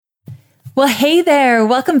Well, hey there.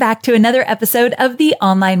 Welcome back to another episode of the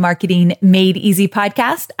Online Marketing Made Easy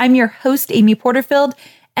podcast. I'm your host, Amy Porterfield,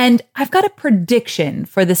 and I've got a prediction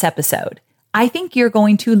for this episode. I think you're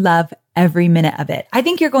going to love every minute of it. I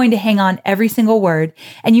think you're going to hang on every single word,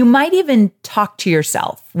 and you might even talk to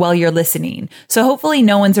yourself while you're listening. So hopefully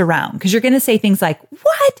no one's around because you're going to say things like,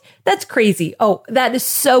 what? That's crazy. Oh, that is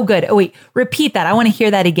so good. Oh, wait, repeat that. I want to hear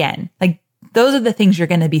that again. Those are the things you're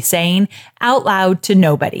going to be saying out loud to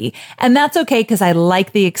nobody. And that's okay because I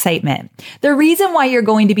like the excitement. The reason why you're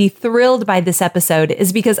going to be thrilled by this episode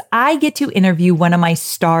is because I get to interview one of my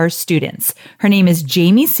star students. Her name is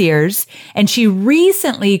Jamie Sears, and she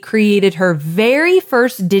recently created her very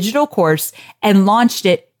first digital course and launched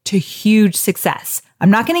it to huge success.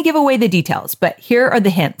 I'm not going to give away the details, but here are the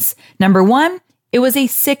hints. Number one, it was a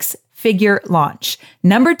six-figure launch.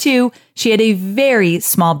 Number two, she had a very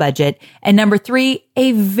small budget. And number three,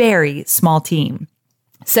 a very small team.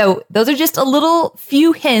 So those are just a little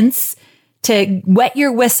few hints to wet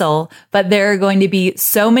your whistle, but there are going to be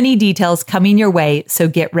so many details coming your way. So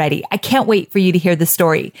get ready. I can't wait for you to hear the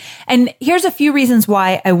story. And here's a few reasons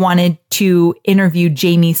why I wanted to interview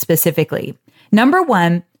Jamie specifically. Number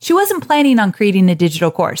one, she wasn't planning on creating a digital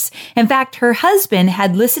course. In fact, her husband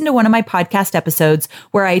had listened to one of my podcast episodes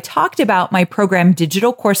where I talked about my program,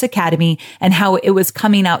 Digital Course Academy, and how it was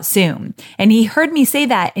coming out soon. And he heard me say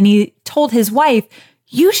that, and he told his wife,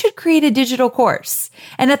 you should create a digital course.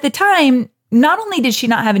 And at the time, not only did she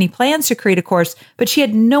not have any plans to create a course, but she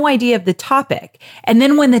had no idea of the topic. And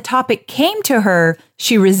then when the topic came to her,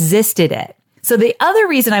 she resisted it. So the other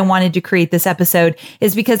reason I wanted to create this episode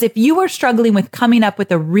is because if you are struggling with coming up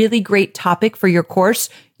with a really great topic for your course,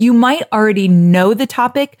 you might already know the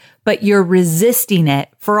topic, but you're resisting it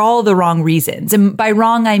for all the wrong reasons. And by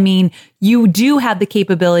wrong, I mean you do have the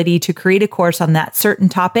capability to create a course on that certain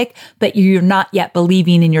topic, but you're not yet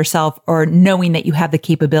believing in yourself or knowing that you have the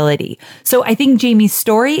capability. So I think Jamie's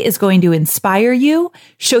story is going to inspire you,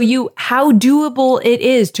 show you how doable it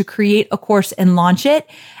is to create a course and launch it,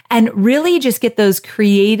 and really just get those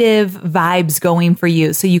creative vibes going for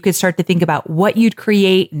you so you could start to think about what you'd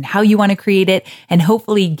create and how you want to create it, and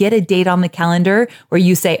hopefully get a date on the calendar where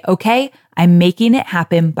you say, okay, I'm making it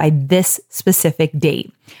happen by this specific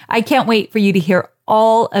date. I can't wait for you to hear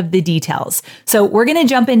all of the details. So we're going to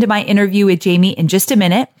jump into my interview with Jamie in just a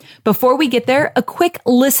minute. Before we get there, a quick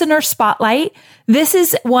listener spotlight. This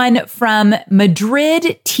is one from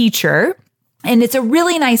Madrid Teacher. And it's a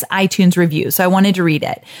really nice iTunes review, so I wanted to read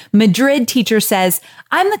it. Madrid Teacher says,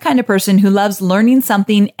 I'm the kind of person who loves learning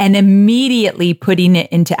something and immediately putting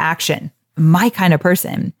it into action. My kind of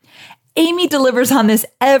person. Amy delivers on this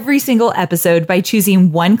every single episode by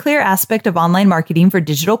choosing one clear aspect of online marketing for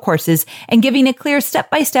digital courses and giving a clear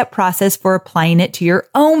step-by-step process for applying it to your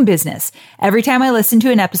own business. Every time I listen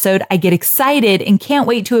to an episode, I get excited and can't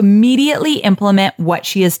wait to immediately implement what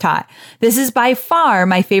she has taught. This is by far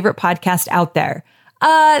my favorite podcast out there.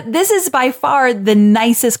 This is by far the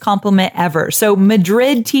nicest compliment ever. So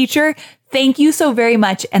Madrid Teacher, thank you so very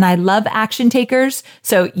much. And I love action takers.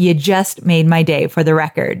 So you just made my day, for the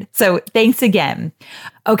record. So thanks again.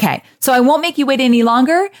 Okay. So I won't make you wait any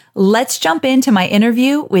longer. Let's jump into my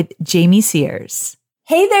interview with Jamie Sears.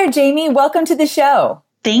 Hey there, Jamie. Welcome to the show.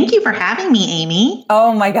 Thank you for having me, Amy.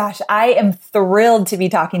 Oh my gosh. I am thrilled to be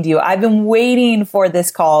talking to you. I've been waiting for this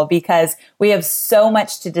call because we have so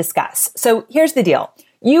much to discuss. So here's the deal.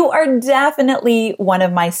 You are definitely one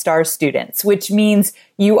of my star students, which means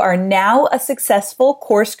you are now a successful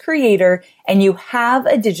course creator and you have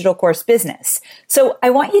a digital course business. So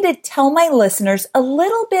I want you to tell my listeners a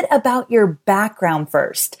little bit about your background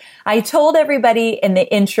first. I told everybody in the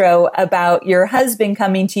intro about your husband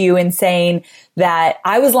coming to you and saying that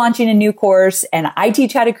I was launching a new course and I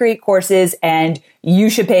teach how to create courses and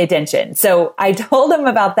you should pay attention. So I told him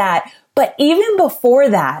about that. But even before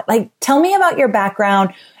that, tell me about your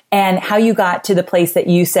background and how you got to the place that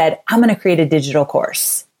you said, I'm going to create a digital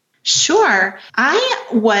course. Sure. I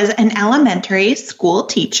was an elementary school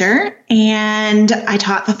teacher and I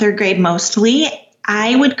taught the third grade mostly.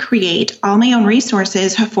 I would create all my own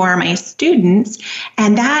resources for my students,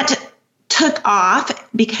 and that took off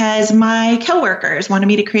because my coworkers wanted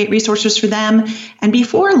me to create resources for them. And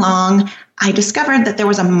before long, I discovered that there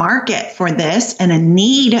was a market for this and a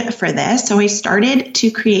need for this. So I started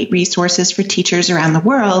to create resources for teachers around the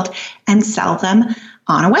world and sell them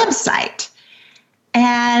on a website.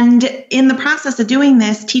 And in the process of doing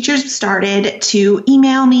this, teachers started to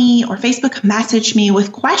email me or Facebook message me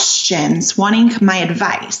with questions wanting my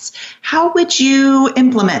advice. How would you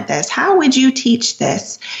implement this? How would you teach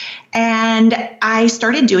this? And I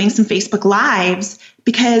started doing some Facebook Lives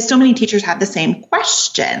because so many teachers had the same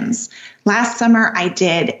questions. Last summer, I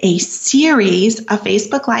did a series of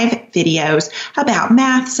Facebook Live videos about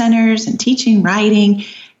math centers and teaching writing,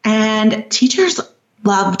 and teachers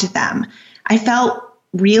loved them. I felt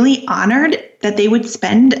really honored that they would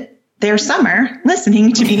spend their summer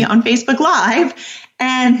listening to me on Facebook Live,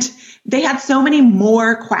 and they had so many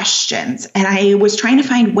more questions, and I was trying to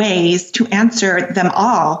find ways to answer them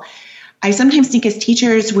all. I sometimes think as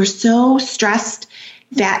teachers, we're so stressed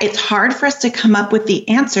that it's hard for us to come up with the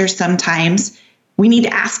answers sometimes. We need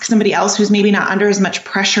to ask somebody else who's maybe not under as much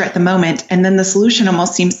pressure at the moment, and then the solution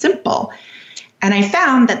almost seems simple. And I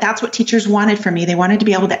found that that's what teachers wanted from me. They wanted to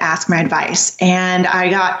be able to ask my advice. And I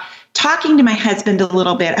got talking to my husband a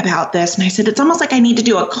little bit about this, and I said, it's almost like I need to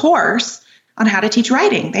do a course on how to teach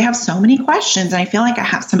writing. They have so many questions, and I feel like I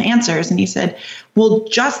have some answers. And he said, well,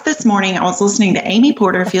 just this morning, I was listening to Amy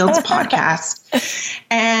Porterfield's podcast,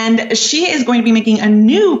 and she is going to be making a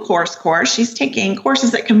new course. She's taking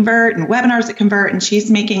courses that convert and webinars that convert, and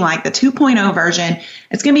she's making like the 2.0 version.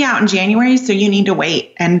 It's going to be out in January, so you need to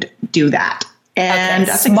wait and do that. And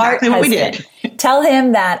that's exactly what we did. Tell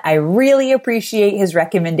him that I really appreciate his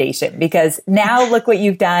recommendation, because now look what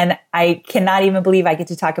you've done. I cannot even believe I get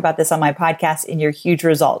to talk about this on my podcast and your huge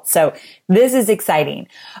results. So this is exciting.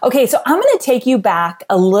 Okay, so I'm going to take you back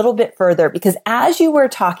a little bit further, because as you were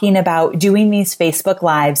talking about doing these Facebook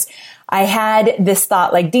Lives, I had this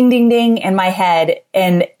thought like ding, ding, ding in my head.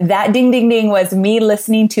 And that ding, ding, ding was me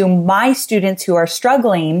listening to my students who are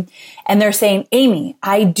struggling. And they're saying, Amy,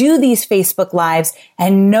 I do these Facebook Lives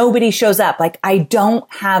and nobody shows up. Like I don't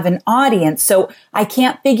have an audience. So I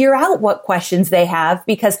can't figure out what questions they have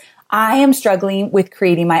because I am struggling with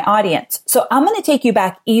creating my audience. So I'm going to take you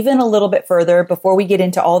back even a little bit further before we get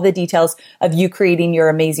into all the details of you creating your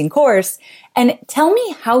amazing course. And tell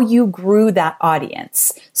me how you grew that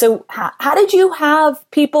audience. So how did you have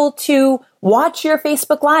people to watch your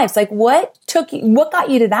Facebook Lives? Like what got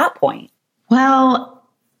you to that point? Well,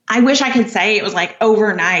 I wish I could say it was like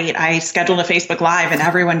overnight. I scheduled a Facebook Live and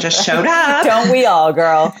everyone just showed up. Don't we all,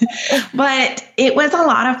 girl? But it was a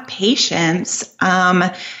lot of patience.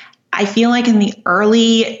 I feel like in the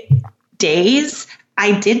early days,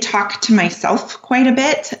 I did talk to myself quite a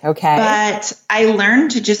bit. Okay. But I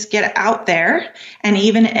learned to just get out there. And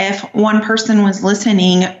even if one person was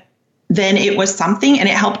listening, then it was something, and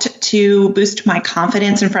it helped to boost my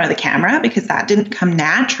confidence in front of the camera because that didn't come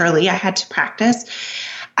naturally. I had to practice.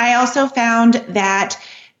 I also found that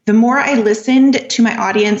the more I listened to my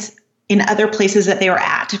audience in other places that they were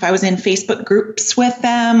at, if I was in Facebook groups with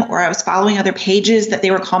them or I was following other pages that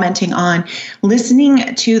they were commenting on,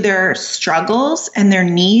 listening to their struggles and their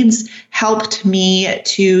needs helped me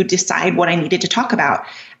to decide what I needed to talk about.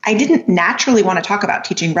 I didn't naturally want to talk about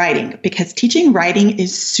teaching writing because teaching writing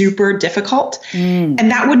is super difficult.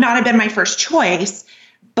 And that would not have been my first choice.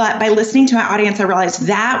 But by listening to my audience, I realized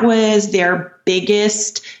that was their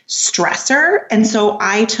biggest stressor. And so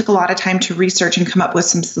I took a lot of time to research and come up with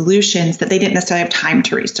some solutions that they didn't necessarily have time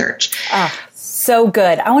to research. So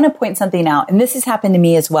good. I want to point something out, and this has happened to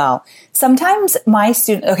me as well. Sometimes my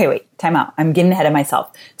time out. I'm getting ahead of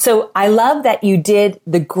myself. So I love that you did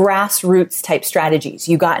the grassroots type strategies.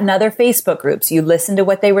 You got in other Facebook groups. You listened to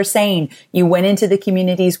what they were saying. You went into the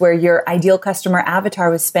communities where your ideal customer avatar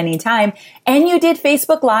was spending time, and you did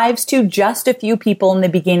Facebook Lives to just a few people in the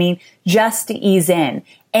beginning just to ease in.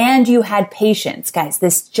 And you had patience. Guys,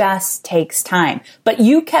 this just takes time. But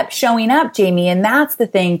you kept showing up, Jamie, and that's the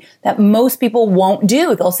thing that most people won't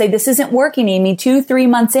do. They'll say, this isn't working, Amy. 2-3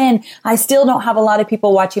 months in, I still don't have a lot of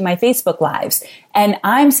people watching my Facebook Lives. And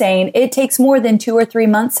I'm saying it takes more than 2 or 3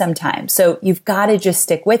 months sometimes. So you've got to just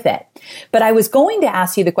stick with it. But I was going to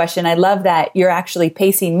ask you the question. I love that you're actually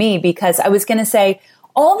pacing me, because I was going to say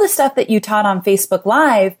all the stuff that you taught on Facebook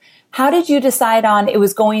Live, how did you decide on it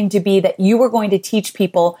was going to be that you were going to teach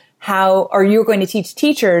people how, or you were going to teach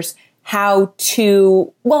teachers how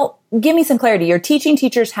to, well, give me some clarity. You're teaching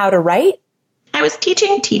teachers how to write? I was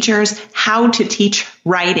teaching teachers how to teach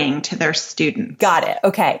writing to their students. Got it.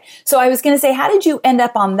 Okay. So I was going to say, how did you end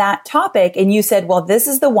up on that topic? And you said, well, this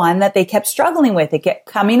is the one that they kept struggling with. It kept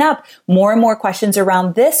coming up more and more questions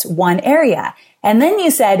around this one area. And then you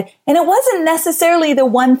said, and it wasn't necessarily the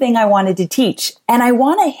one thing I wanted to teach. And I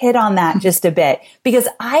want to hit on that just a bit because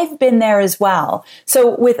I've been there as well.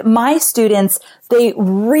 So with my students, they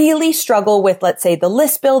really struggle with, let's say, the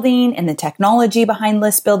list building and the technology behind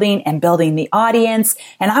list building and building the audience.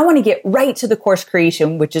 And I want to get right to the course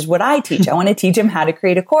creation, which is what I teach. I want to teach them how to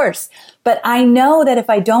create a course. But I know that if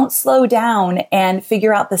I don't slow down and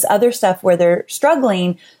figure out this other stuff where they're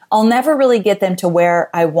struggling, I'll never really get them to where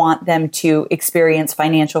I want them to experience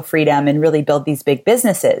financial freedom and really build these big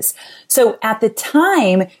businesses. So at the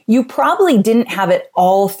time, you probably didn't have it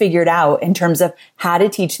all figured out in terms of how to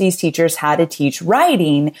teach these teachers how to teach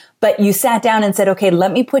writing, but you sat down and said, okay,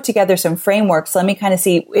 let me put together some frameworks. Let me kind of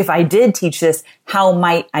see if I did teach this, how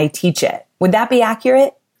might I teach it? Would that be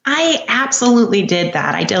accurate? I absolutely did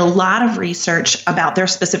that. I did a lot of research about their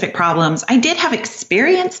specific problems. I did have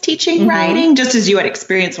experience teaching writing, just as you had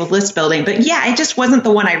experience with list building. But yeah, it just wasn't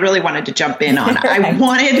the one I really wanted to jump in on. Right. I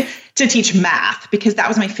wanted to teach math because that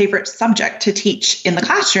was my favorite subject to teach in the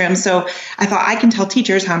classroom. So I thought I can tell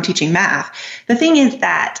teachers how I'm teaching math. The thing is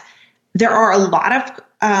that there are a lot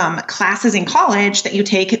of classes in college that you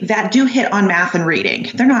take that do hit on math and reading.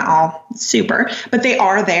 They're not all super, but they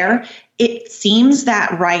are there. It seems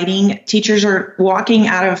that writing teachers are walking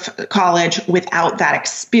out of college without that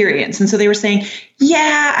experience. And so they were saying,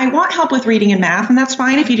 yeah, I want help with reading and math. And that's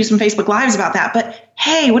fine if you do some Facebook Lives about that. But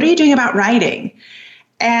hey, what are you doing about writing?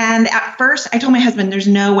 And at first I told my husband, there's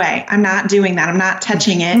no way. I'm not doing that. I'm not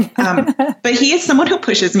touching it. But he is someone who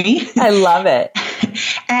pushes me. I love it.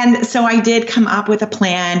 And so I did come up with a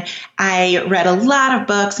plan. I read a lot of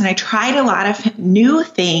books and I tried a lot of new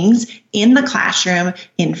things in the classroom,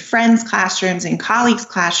 in friends' classrooms, in colleagues'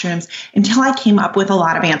 classrooms, until I came up with a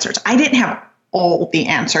lot of answers. I didn't have all the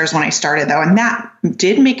answers when I started, though, and that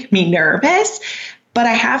did make me nervous. But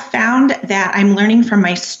I have found that I'm learning from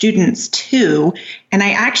my students too, and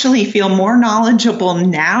I actually feel more knowledgeable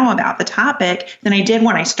now about the topic than I did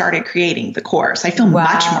when I started creating the course. I feel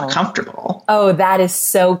much more comfortable. Oh, that is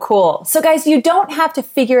so cool. So guys, you don't have to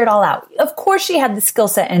figure it all out. Of course, she had the skill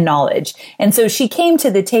set and knowledge. And so she came to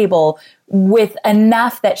the table with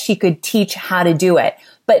enough that she could teach how to do it.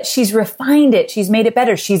 But she's refined it. She's made it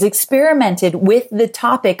better. She's experimented with the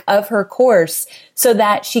topic of her course so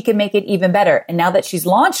that she can make it even better. And now that she's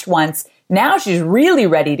launched once, now she's really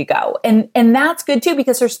ready to go. And that's good too,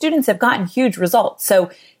 because her students have gotten huge results. So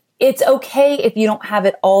it's okay if you don't have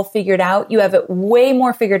it all figured out. You have it way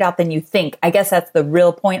more figured out than you think. I guess that's the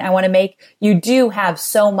real point I want to make. You do have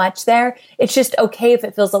so much there. It's just okay if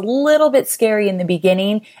it feels a little bit scary in the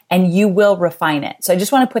beginning, and you will refine it. So I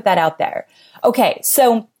just want to put that out there. Okay,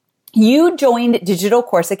 so you joined Digital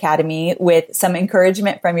Course Academy with some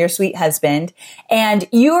encouragement from your sweet husband, and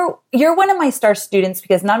you're one of my star students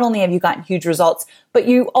because not only have you gotten huge results, but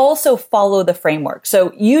you also follow the framework.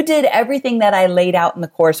 So you did everything that I laid out in the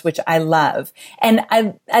course, which I love. And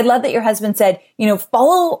I love that your husband said,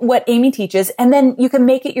 follow what Amy teaches, and then you can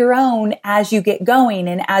make it your own as you get going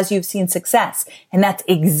and as you've seen success. And that's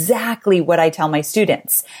exactly what I tell my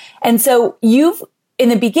students. And so in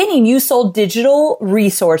the beginning, you sold digital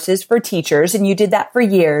resources for teachers, and you did that for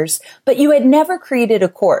years, but you had never created a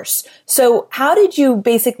course. So how did you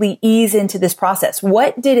basically ease into this process?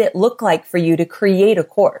 What did it look like for you to create a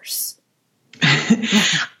course?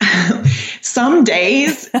 Some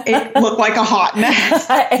days it looked like a hot mess.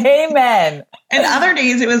 Amen. And other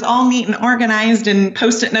days it was all neat and organized and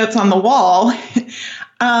Post-it notes on the wall.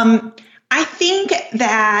 I think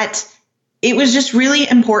that it was just really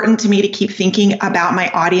important to me to keep thinking about my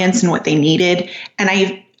audience and what they needed. And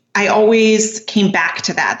I always came back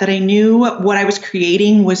to that I knew what I was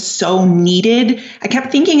creating was so needed. I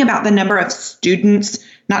kept thinking about the number of students,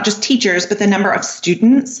 not just teachers, but the number of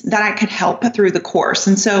students that I could help through the course.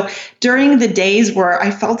 And so during the days where I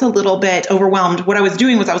felt a little bit overwhelmed, what I was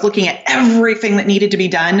doing was I was looking at everything that needed to be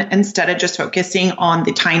done instead of just focusing on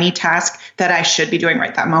the tiny task that I should be doing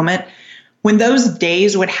right that moment. When those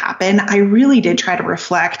days would happen, I really did try to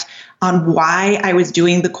reflect on why I was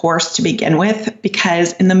doing the course to begin with,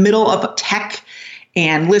 because in the middle of tech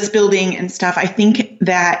and list building and stuff, I think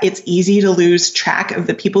that it's easy to lose track of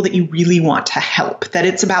the people that you really want to help, that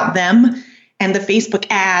it's about them and the Facebook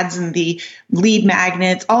ads and the lead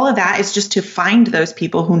magnets. All of that is just to find those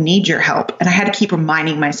people who need your help. And I had to keep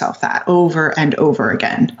reminding myself that over and over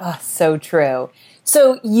again. Oh, so true.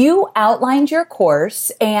 So you outlined your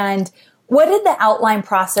course, and what did the outline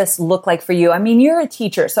process look like for you? I mean, you're a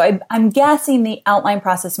teacher, so I'm guessing the outline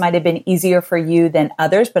process might have been easier for you than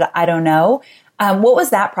others, but I don't know. What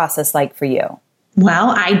was that process like for you?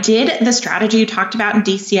 Well, I did the strategy you talked about in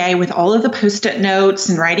DCA with all of the Post-it notes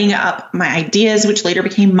and writing up my ideas, which later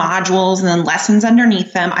became modules and then lessons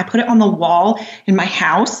underneath them. I put it on the wall in my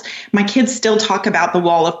house. My kids still talk about the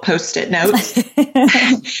wall of Post-it notes.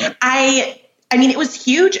 I mean, it was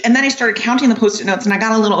huge. And then I started counting the Post-it notes and I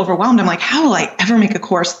got a little overwhelmed. I'm like, how will I ever make a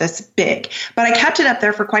course this big? But I kept it up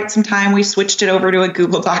there for quite some time. We switched it over to a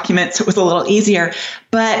Google document, so it was a little easier.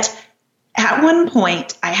 But at one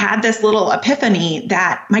point, I had this little epiphany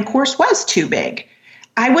that my course was too big.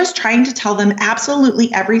 I was trying to tell them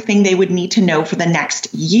absolutely everything they would need to know for the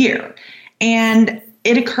next year. And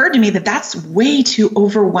it occurred to me that that's way too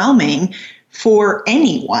overwhelming for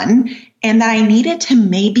anyone and that I needed to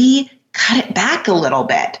maybe cut it back a little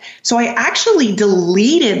bit. So I actually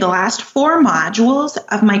deleted the last 4 modules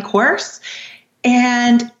of my course.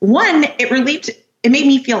 And one, it made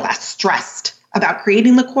me feel less stressed about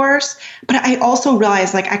creating the course. But I also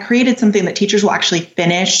realized I created something that teachers will actually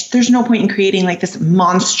finish. There's no point in creating this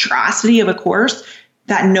monstrosity of a course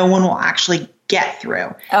that no one will actually get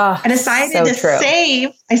through. I decided to save.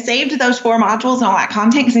 I saved those 4 modules and all that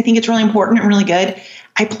content because I think it's really important and really good.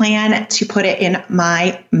 I plan to put it in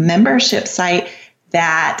my membership site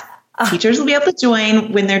that teachers will be able to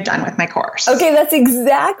join when they're done with my course. Okay, that's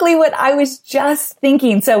exactly what I was just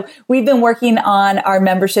thinking. So we've been working on our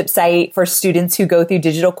membership site for students who go through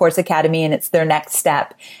Digital Course Academy, and it's their next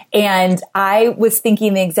step. And I was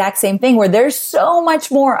thinking the exact same thing, where there's so much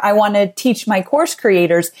more I want to teach my course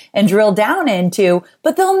creators and drill down into,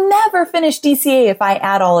 but they'll never finish DCA if I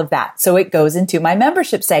add all of that. So it goes into my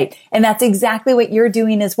membership site. And that's exactly what you're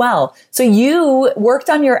doing as well. So you worked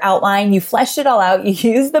on your outline, you fleshed it all out,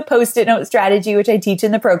 you used the Post-it note strategy, which I teach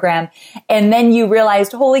in the program. And then you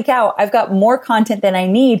realized, holy cow, I've got more content than I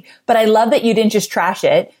need. But I love that you didn't just trash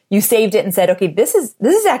it. You saved it and said, okay, this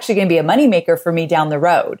is actually going to be a moneymaker for me down the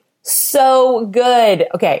road. So good.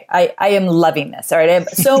 Okay. I am loving this. All right. I have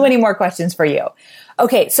so many more questions for you.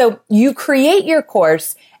 Okay. So you create your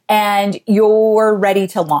course and you're ready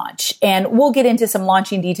to launch, and we'll get into some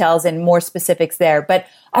launching details and more specifics there. But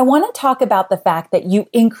I want to talk about the fact that you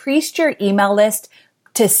increased your email list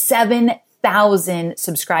to 7,000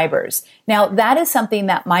 subscribers. Now, that is something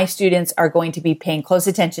that my students are going to be paying close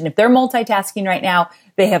attention. If they're multitasking right now,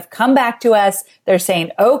 they have come back to us. They're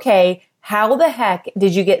saying, okay, how the heck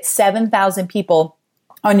did you get 7,000 people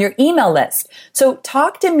on your email list? So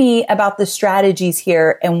talk to me about the strategies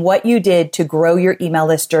here and what you did to grow your email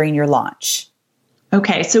list during your launch.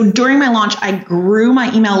 Okay, so during my launch, I grew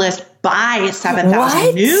my email list by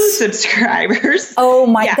 7,000 new subscribers. Oh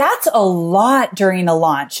my, that's a lot during a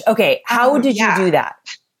launch. Okay, how did you do that?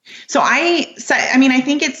 So I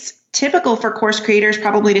think it's typical for course creators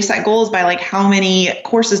probably to set goals by how many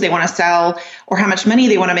courses they want to sell or how much money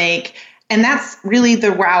they want to make. And that's really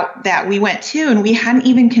the route that we went to. And we hadn't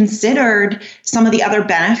even considered some of the other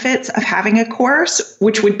benefits of having a course,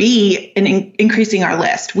 which would be increasing our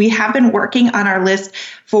list. We have been working on our list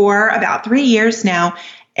for about 3 years now.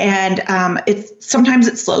 And sometimes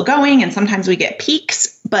it's slow going and sometimes we get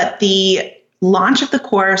peaks, but the launch of the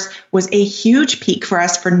course was a huge peak for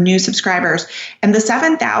us for new subscribers. And the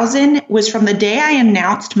 7,000 was from the day I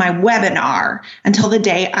announced my webinar until the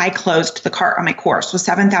day I closed the cart on my course, was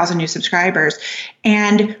 7,000 new subscribers.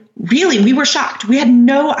 And really, we were shocked. We had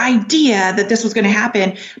no idea that this was going to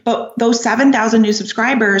happen. But those 7,000 new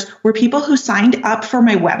subscribers were people who signed up for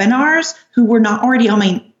my webinars who were not already on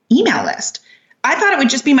my email list. I thought it would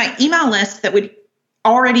just be my email list that would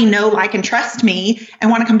already know, like, and trust me and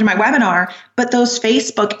want to come to my webinar. But those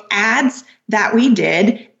Facebook ads that we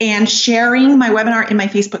did and sharing my webinar in my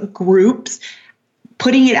Facebook groups,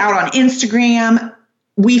 putting it out on Instagram,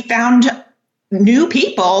 we found new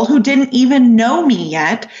people who didn't even know me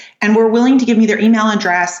yet and were willing to give me their email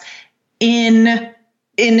address in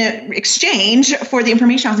exchange for the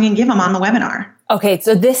information I was going to give them on the webinar. Okay,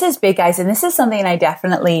 so this is big, guys. And this is something I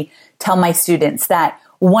definitely tell my students, that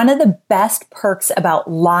one of the best perks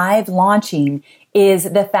about live launching is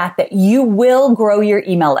the fact that you will grow your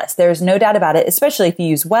email list. There's no doubt about it, especially if you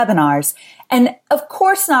use webinars. And of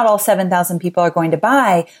course, not all 7,000 people are going to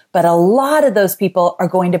buy, but a lot of those people are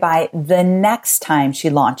going to buy the next time she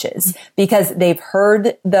launches because they've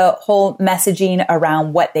heard the whole messaging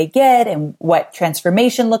around what they get and what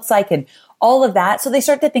transformation looks like and all of that. So they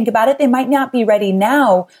start to think about it. They might not be ready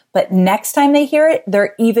now, but next time they hear it,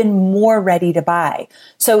 they're even more ready to buy.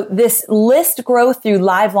 So this list growth through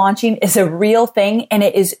live launching is a real thing. And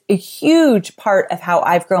it is a huge part of how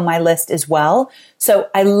I've grown my list as well. So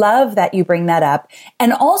I love that you bring that up.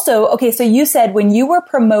 And also, okay, so you said when you were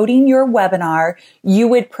promoting your webinar, you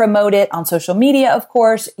would promote it on social media, of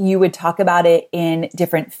course. You would talk about it in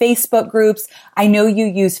different Facebook groups. I know you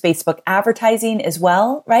use Facebook advertising as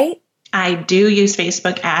well, right? I do use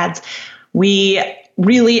Facebook ads. We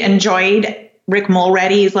really enjoyed Rick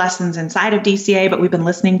Mulready's lessons inside of DCA, but we've been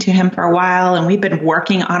listening to him for a while and we've been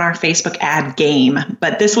working on our Facebook ad game.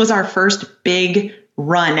 But this was our first big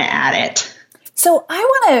run at it. So I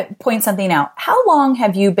want to point something out. How long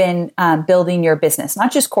have you been building your business?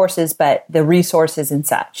 Not just courses, but the resources and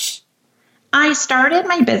such. I started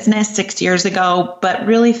my business 6 years ago, but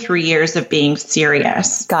really 3 years of being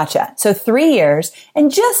serious. Gotcha. So 3 years.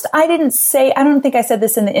 And I don't think I said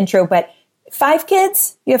this in the intro, but 5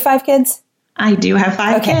 kids? You have 5 kids? I do have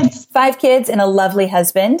 5 kids. 5 kids and a lovely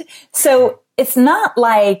husband. So it's not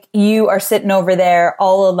like you are sitting over there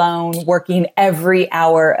all alone working every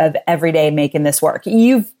hour of every day making this work.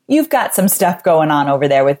 You've got some stuff going on over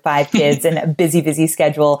there with 5 kids and a busy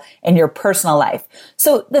schedule in your personal life.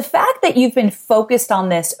 So the fact that you've been focused on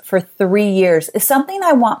this for 3 years is something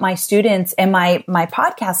I want my students and my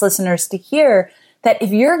podcast listeners to hear, that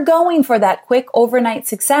if you're going for that quick overnight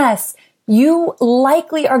success, you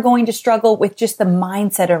likely are going to struggle with just the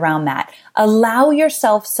mindset around that. Allow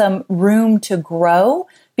yourself some room to grow,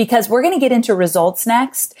 because we're going to get into results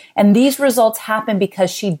next. And these results happen because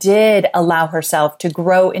she did allow herself to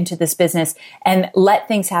grow into this business and let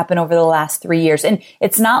things happen over the last 3 years. And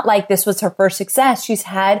it's not like this was her first success. She's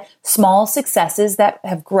had small successes that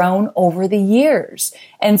have grown over the years.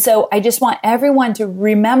 And so I just want everyone to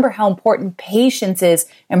remember how important patience is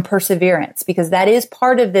and perseverance, because that is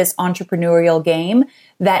part of this entrepreneurial game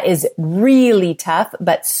that is really tough,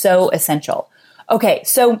 but so essential. Okay,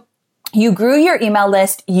 so you grew your email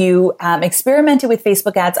list. You experimented with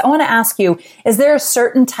Facebook ads. I want to ask you, is there a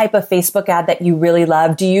certain type of Facebook ad that you really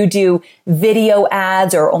love? Do you do video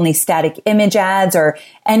ads or only static image ads, or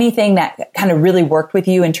anything that kind of really worked with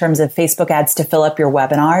you in terms of Facebook ads to fill up your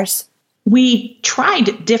webinars? We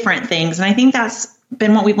tried different things. And I think that's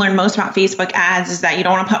been what we've learned most about Facebook ads, is that you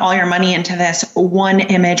don't want to put all your money into this one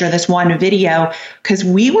image or this one video, because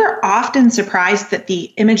we were often surprised that the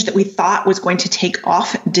image that we thought was going to take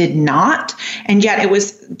off did not. And yet it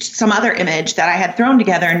was some other image that I had thrown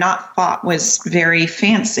together and not thought was very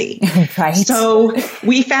fancy. Right. So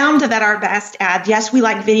we found that our best ad, yes, we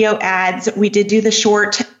like video ads. We did do the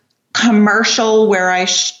short commercial where I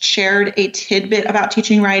shared a tidbit about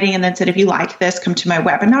teaching writing and then said, if you like this, come to my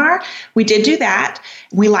webinar. We did do that.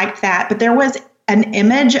 We liked that. But there was an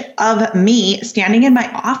image of me standing in my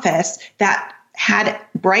office that had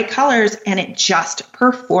bright colors, and it just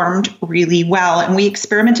performed really well. And we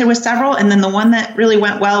experimented with several. And then the one that really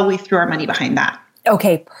went well, we threw our money behind that.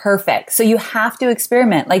 Okay, perfect. So you have to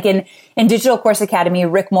experiment. Like in Digital Course Academy,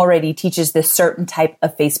 Rick Mulready teaches this certain type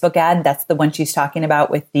of Facebook ad. That's the one she's talking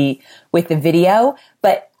about with the video.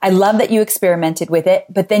 But I love that you experimented with it,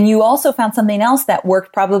 but then you also found something else that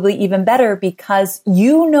worked probably even better, because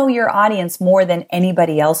you know your audience more than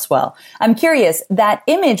anybody else will. I'm curious, that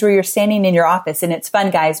image where you're standing in your office, and it's fun,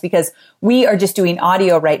 guys, because we are just doing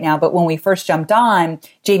audio right now, but when we first jumped on,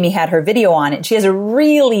 Jamie had her video on it. She has a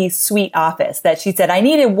really sweet office that she said, I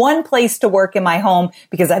needed one place to work in my home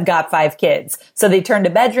because I've got 5 kids. So they turned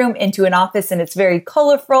a bedroom into an office, and it's very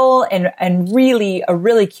colorful and really a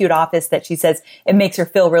really cute office that she says it makes her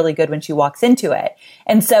feel really good when she walks into it.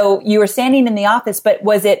 And so you were standing in the office, but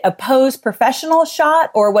was it a posed professional shot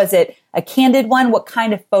or was it a candid one? What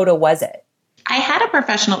kind of photo was it? I had a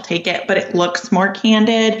professional take it, but it looks more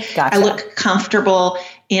candid. Gotcha. I look comfortable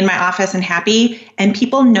in my office and happy. And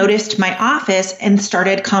people noticed my office and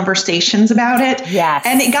started conversations about it. Yes.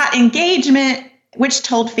 And it got engagement, which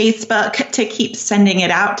told Facebook to keep sending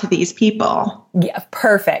it out to these people. Yeah,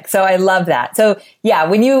 perfect. So I love that. So yeah,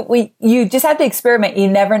 when you just have to experiment, you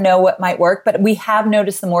never know what might work, but we have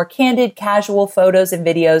noticed the more candid, casual photos and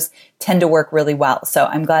videos tend to work really well. So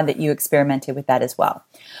I'm glad that you experimented with that as well.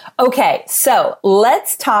 Okay. So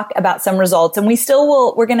let's talk about some results, and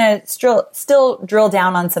we're going to still drill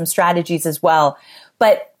down on some strategies as well.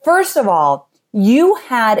 But first of all, you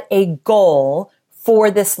had a goal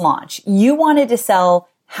for this launch. You wanted to sell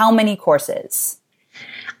how many courses?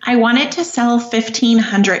 I wanted to sell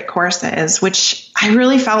 1,500 courses, which I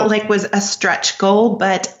really felt like was a stretch goal,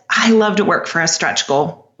 but I love to work for a stretch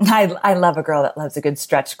goal. I love a girl that loves a good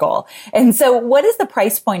stretch goal. And so what is the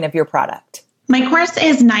price point of your product? My course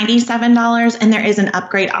is $97 and there is an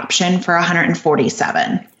upgrade option for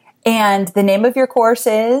 $147. And the name of your course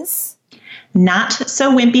is? Not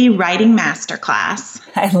So Wimpy Writing Masterclass.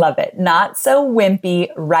 I love it. Not So Wimpy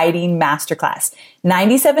Writing Masterclass.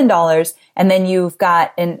 $97. And then you've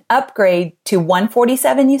got an upgrade to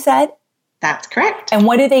 $147, you said? That's correct. And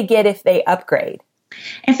what do they get if they upgrade?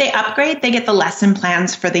 If they upgrade, they get the lesson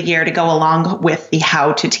plans for the year to go along with the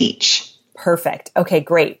how to teach. Perfect. Okay,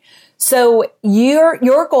 great. So your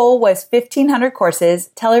goal was 1,500 courses.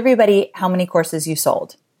 Tell everybody how many courses you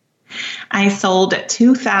sold. I sold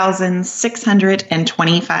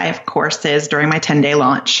 2,625 courses during my 10-day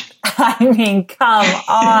launch. I mean, come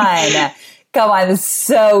on. Come on.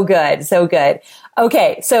 So good. So good.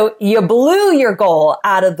 Okay. So you blew your goal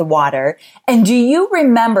out of the water. And do you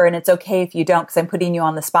remember, and it's okay if you don't, because I'm putting you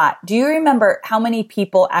on the spot. Do you remember how many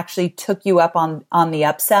people actually took you up on the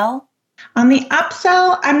upsell? On the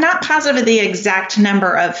upsell, I'm not positive of the exact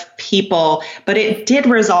number of people, but it did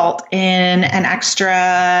result in an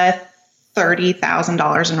extra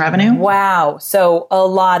 $30,000 in revenue. Wow. So a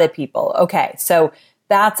lot of people. Okay. So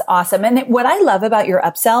that's awesome. And what I love about your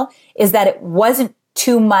upsell is that it wasn't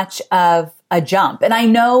too much of a jump. And I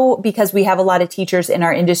know because we have a lot of teachers in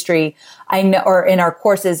our industry, I know, or in our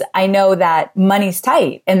courses, I know that money's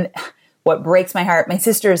tight. And what breaks my heart, my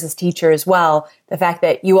sister is a teacher as well. The fact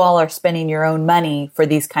that you all are spending your own money for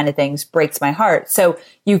these kind of things breaks my heart. So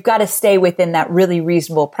you've got to stay within that really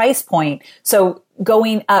reasonable price point. So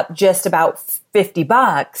going up just about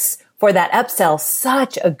 $50 for that upsell,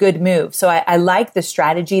 such a good move. So I like the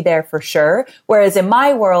strategy there for sure. Whereas in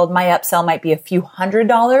my world, my upsell might be a few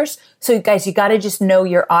 $100s. So guys, you got to just know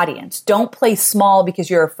your audience. Don't play small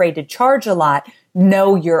because you're afraid to charge a lot.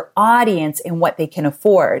 Know your audience and what they can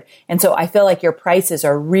afford. And so I feel like your prices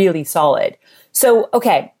are really solid. So,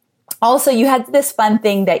 okay. Also, you had this fun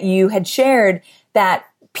thing that you had shared that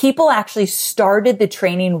people actually started the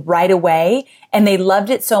training right away and they loved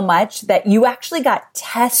it so much that you actually got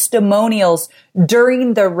testimonials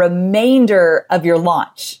during the remainder of your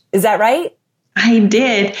launch. Is that right? I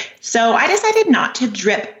did. So I decided not to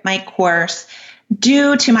drip my course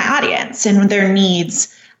due to my audience and their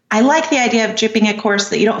needs. I like the idea of dripping a course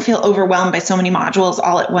that you don't feel overwhelmed by so many modules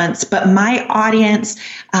all at once. But my audience,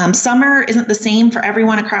 summer isn't the same for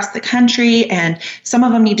everyone across the country. And some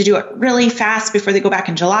of them need to do it really fast before they go back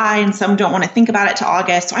in July. And some don't want to think about it till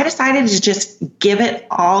August. So I decided to just give it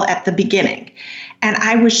all at the beginning. And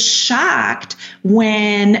I was shocked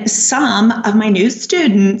when some of my new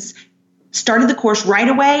students started the course right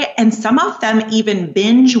away, and some of them even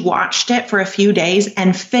binge watched it for a few days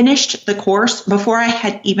and finished the course before I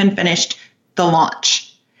had even finished the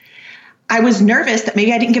launch. I was nervous that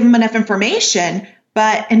maybe I didn't give them enough information,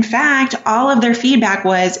 but in fact, all of their feedback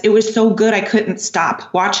was, it was so good I couldn't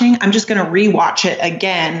stop watching. I'm just going to rewatch it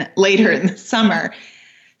again later in the summer.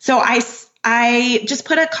 So I just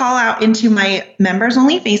put a call out into my members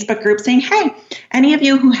only Facebook group saying, hey, any of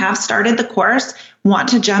you who have started the course want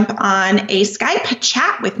to jump on a Skype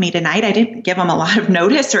chat with me tonight? I didn't give them a lot of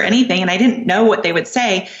notice or anything, and I didn't know what they would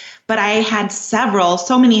say, but I had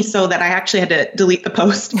so many so that I actually had to delete the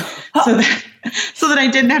post so that I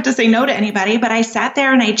didn't have to say no to anybody. But I sat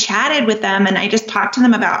there and I chatted with them and I just talked to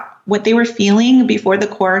them about what they were feeling before the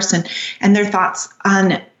course and their thoughts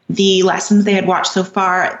on the lessons they had watched so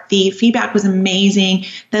far. The feedback was amazing.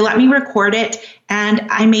 They let me record it, and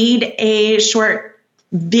I made a short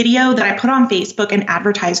video that I put on Facebook and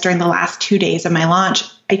advertised during the last 2 days of my launch.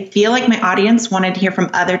 I feel like my audience wanted to hear from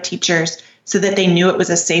other teachers so that they knew it was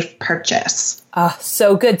a safe purchase. Oh,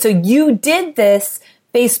 so good. So you did this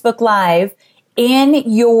Facebook Live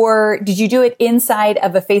did you do it inside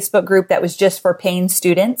of a Facebook group that was just for paying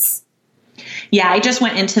students? Yeah, I just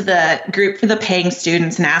went into the group for the paying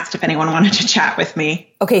students and asked if anyone wanted to chat with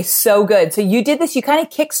me. Okay, so good. So you did this, you kind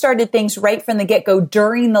of kickstarted things right from the get-go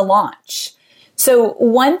during the launch. So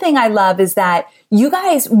one thing I love is that you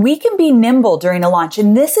guys, we can be nimble during a launch.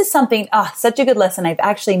 And this is something, such a good lesson. I've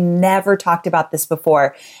actually never talked about this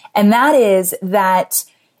before. And that is that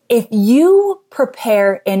if you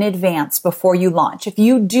prepare in advance before you launch, if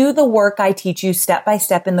you do the work I teach you step by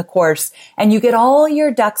step in the course and you get all your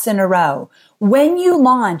ducks in a row, when you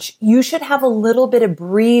launch, you should have a little bit of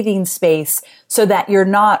breathing space so that you're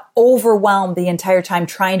not overwhelmed the entire time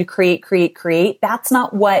trying to create. That's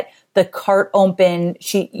not what the cart open,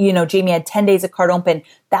 Jamie had 10 days of cart open.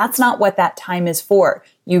 That's not what that time is for.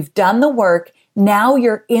 You've done the work. Now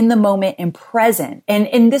you're in the moment and present.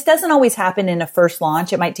 And this doesn't always happen in a first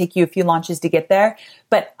launch. It might take you a few launches to get there.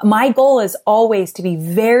 But my goal is always to be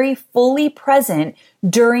very fully present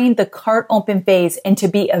during the cart open phase and to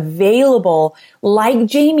be available like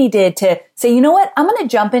Jamie did to say, you know what, I'm going to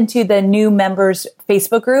jump into the new members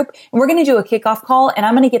Facebook group and we're going to do a kickoff call and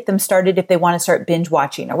I'm going to get them started if they want to start binge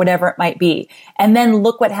watching or whatever it might be. And then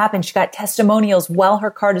look what happened. She got testimonials while her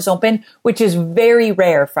cart is open, which is very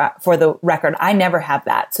rare for the record. I never have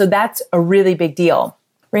that. So that's a really big deal.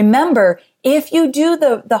 Remember, if you do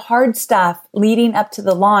the hard stuff leading up to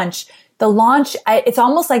the launch, it's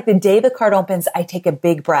almost like the day the cart opens, I take a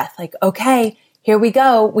big breath, like, okay, here we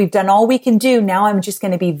go. We've done all we can do. Now I'm just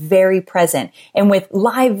going to be very present. And with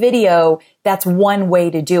live video, that's one way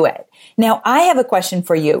to do it. Now, I have a question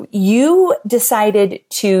for you. You decided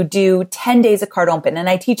to do 10 days of cart open, and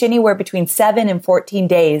I teach anywhere between 7 and 14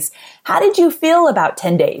 days. How did you feel about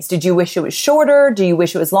 10 days? Did you wish it was shorter? Do you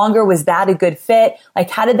wish it was longer? Was that a good fit? Like,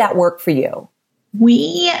 how did that work for you?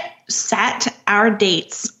 We set our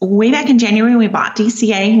dates way back in January. We bought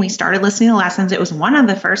DCA. We started listening to lessons. It was one of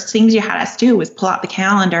the first things you had us do was pull out the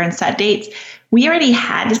calendar and set dates. We already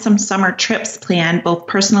had some summer trips planned, both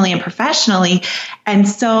personally and professionally. And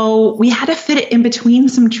so we had to fit it in between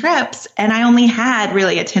some trips. And I only had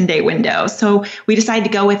really a 10-day window. So we decided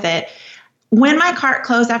to go with it. When my cart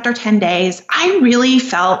closed after 10 days, I really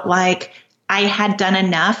felt like I had done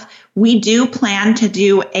enough. We do plan to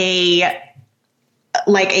do a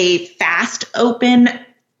fast open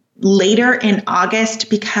later in August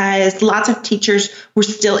because lots of teachers were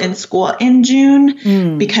still in school in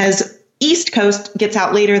June because East Coast gets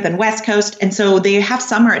out later than West Coast. And so they have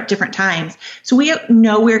summer at different times. So we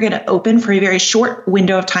know we're going to open for a very short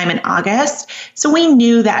window of time in August. So we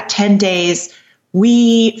knew that 10 days,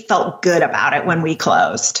 we felt good about it when we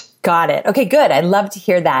closed. Got it. Okay, good. I'd love to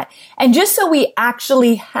hear that. And just so we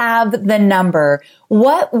actually have the number,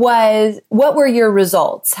 what were your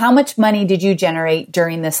results? How much money did you generate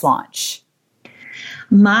during this launch?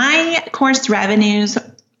 My course revenues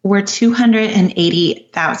were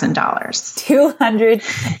 $280,000.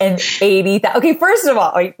 $280,000. Okay, first of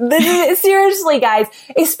all, this is, seriously, guys,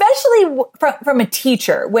 especially from a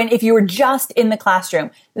teacher, if you were just in the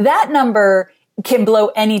classroom, that number can blow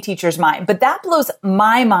any teacher's mind, but that blows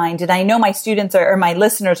my mind. And I know my students or my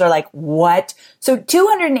listeners are like, what? So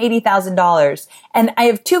 $280,000. And I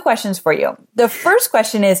have two questions for you. The first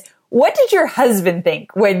question is, what did your husband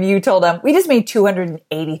think when you told him we just made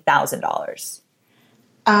 $280,000?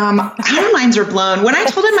 Our minds were blown. When I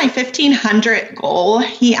told him my 1,500 goal,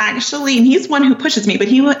 he's one who pushes me, but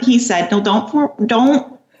he said, no, don't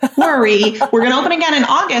worry. We're going to open again in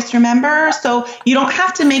August, remember? So you don't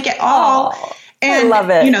have to make it all. Oh, and, I love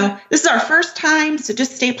it. This is our first time, so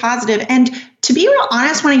just stay positive. And to be real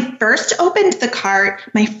honest, when I first opened the cart,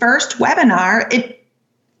 my first webinar,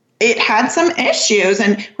 it had some issues.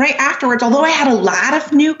 And right afterwards, although I had a lot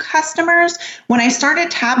of new customers, when I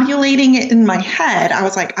started tabulating it in my head, I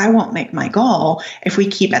was like, I won't make my goal if we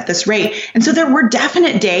keep at this rate. And so there were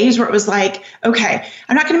definite days where it was like, okay,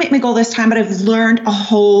 I'm not going to make my goal this time, but I've learned a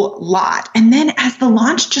whole lot. And then as the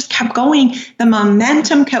launch just kept going, the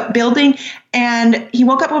momentum kept building. And he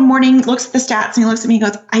woke up one morning, looks at the stats, and he looks at me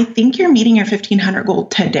and goes, I think you're meeting your 1,500 goal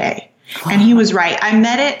today. And he was right. I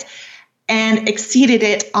met it and exceeded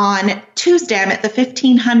it on Tuesday. I'm at the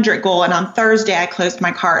 1,500 goal. And on Thursday, I closed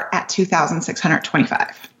my cart at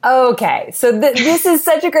 2,625. Okay. So this is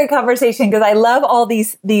such a great conversation because I love all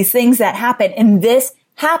these things that happen. And this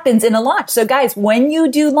happens in a launch. So guys, when you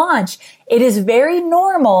do launch, it is very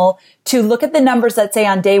normal to look at the numbers, let's say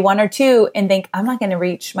on day 1 or 2 and think, I'm not going to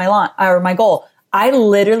reach my launch or my goal. I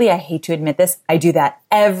hate to admit this, I do that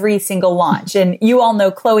every single launch. And you all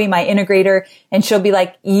know Chloe, my integrator, and she'll be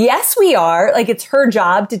like, yes, we are. Like it's her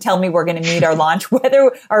job to tell me we're going to meet our launch,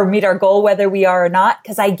 meet our goal, whether we are or not.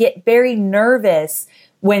 Cause I get very nervous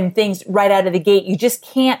when things right out of the gate, you just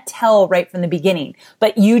can't tell right from the beginning,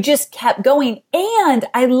 but you just kept going. And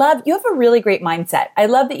you have a really great mindset. I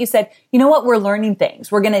love that you said, you know what? We're learning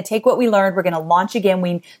things. We're going to take what we learned. We're going to launch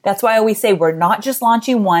again. That's why I always say we're not just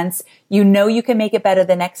launching once. You know, you can make it better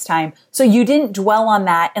the next time. So you didn't dwell on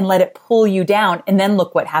that and let it pull you down. And then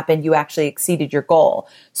look what happened. You actually exceeded your goal.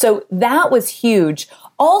 So that was huge.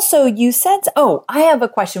 Also, you said, I have a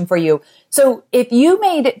question for you. So if you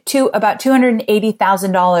made it to about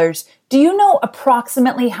 $280,000, do you know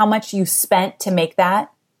approximately how much you spent to make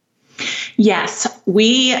that? Yes,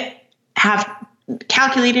 we have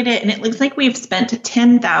calculated it, and it looks like we've spent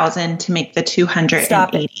 $10,000 to make the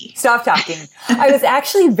 280. Stop talking. I was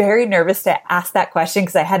actually very nervous to ask that question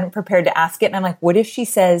because I hadn't prepared to ask it, and I'm like, what if she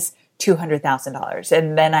says $200,000?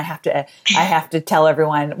 And then I have to tell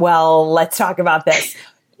everyone, well, let's talk about this.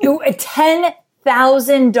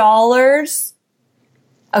 $10,000.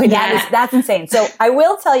 Okay, that's insane. So I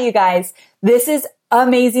will tell you guys, this is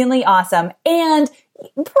amazingly awesome. And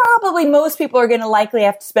probably most people are going to likely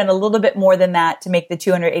have to spend a little bit more than that to make the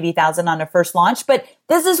 $280,000 on a first launch. But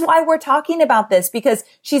this is why we're talking about this, because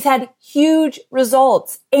she's had huge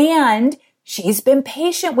results and she's been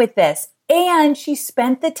patient with this, and she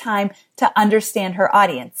spent the time to understand her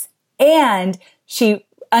audience, and she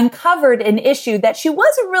uncovered an issue that she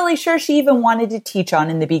wasn't really sure she even wanted to teach on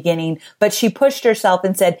in the beginning, but she pushed herself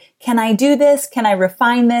and said, can I do this? Can I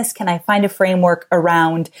refine this? Can I find a framework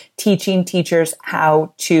around teaching teachers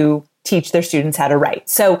how to teach their students how to write?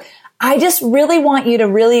 So I just really want you to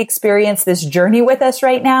really experience this journey with us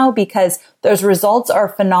right now, because those results are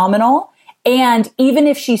phenomenal. And even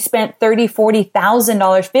if she spent $30,000,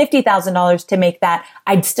 $40,000, $50,000 to make that,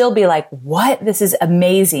 I'd still be like, what? This is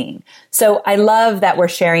amazing. So I love that we're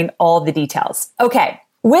sharing all the details. Okay.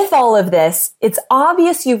 With all of this, it's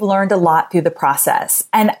obvious you've learned a lot through the process.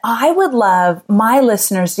 And I would love my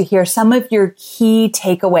listeners to hear some of your key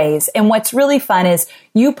takeaways. And what's really fun is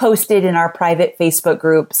you posted in our private Facebook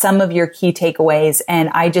group some of your key takeaways. And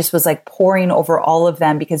I just was like pouring over all of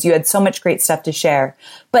them because you had so much great stuff to share.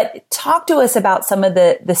 But talk to us about some of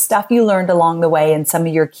the stuff you learned along the way and some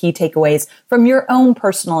of your key takeaways from your own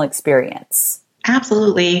personal experience.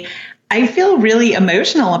 Absolutely. I feel really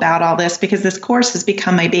emotional about all this because this course has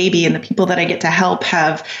become my baby, and the people that I get to help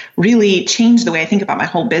have really changed the way I think about my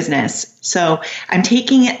whole business. So I'm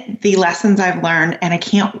taking the lessons I've learned, and I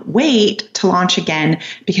can't wait to launch again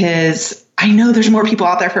because I know there's more people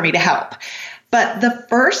out there for me to help. But the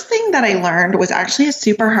first thing that I learned was actually a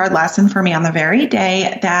super hard lesson for me on the very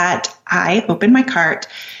day that I opened my cart.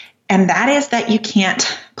 And that is that you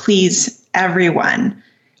can't please everyone.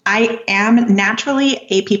 I am naturally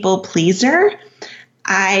a people pleaser.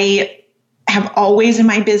 I have always in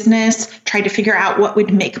my business tried to figure out what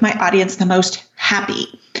would make my audience the most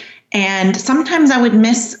happy. And sometimes I would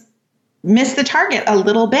miss the target a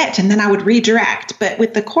little bit, and then I would redirect. But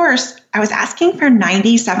with the course, I was asking for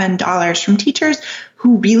 $97 from teachers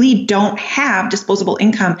who really don't have disposable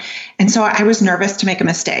income. And so I was nervous to make a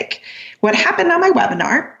mistake. What happened on my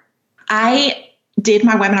webinar, I did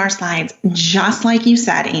my webinar slides just like you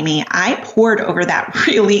said, Amy. I poured over that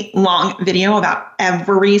really long video about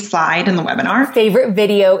every slide in the webinar. Favorite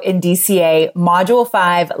video in DCA, Module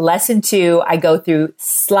 5, Lesson 2. I go through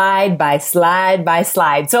slide by slide by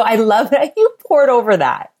slide. So I love that you poured over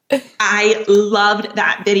that. I loved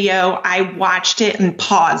that video. I watched it and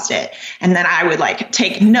paused it. And then I would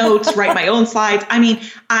take notes, write my own slides. I mean,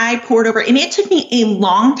 I poured over, and it took me a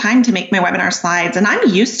long time to make my webinar slides. And I'm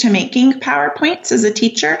used to making PowerPoints as a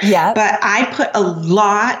teacher, but I put a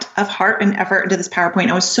lot of heart and effort into this PowerPoint.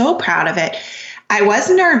 I was so proud of it. I was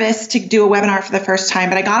nervous to do a webinar for the first time,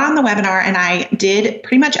 but I got on the webinar and I did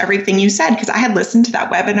pretty much everything you said because I had listened to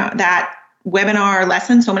that webinar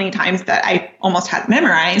lesson so many times that I almost had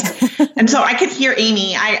memorized. And so I could hear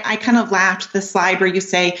Amy. I kind of laughed the slide where you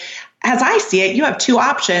say, as I see it, you have two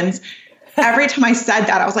options. Every time I said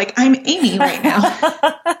that, I was like, I'm Amy right now.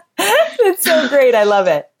 It's so great. I love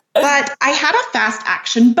it. But I had a fast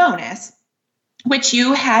action bonus, which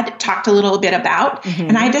you had talked a little bit about. Mm-hmm.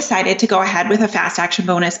 And I decided to go ahead with a fast action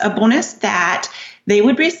bonus, a bonus that they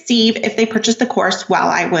would receive if they purchased the course while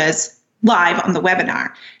I was live on the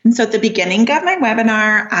webinar. And so at the beginning of my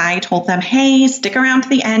webinar, I told them, hey, stick around to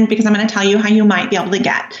the end because I'm going to tell you how you might be able to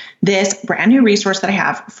get this brand new resource that I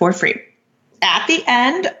have for free. At the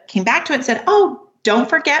end, came back to it and said, oh, don't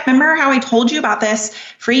forget, remember how I told you about this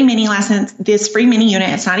free mini lessons, this free mini unit?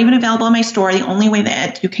 It's not even available in my store. The only way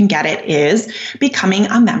that you can get it is becoming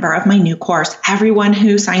a member of my new course. Everyone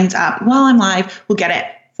who signs up while I'm live will get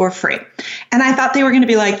it for free. And I thought they were going to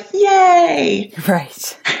be like, yay.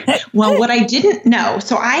 Right. Well, what I didn't know,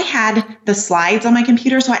 so I had the slides on my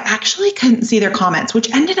computer, so I actually couldn't see their comments, which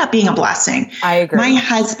ended up being a blessing. I agree. My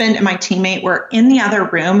husband and my teammate were in the other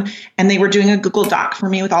room and they were doing a Google Doc for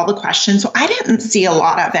me with all the questions. So I didn't see a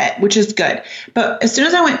lot of it, which is good. But as soon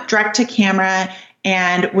as I went direct to camera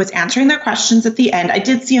and was answering their questions at the end, I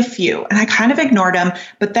did see a few and I kind of ignored them.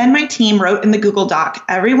 But then my team wrote in the Google Doc,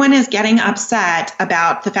 everyone is getting upset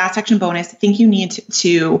about the fast action bonus. I think you need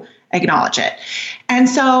to acknowledge it. And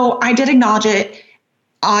so I did acknowledge it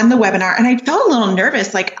on the webinar and I felt a little nervous.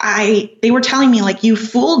 They were telling me you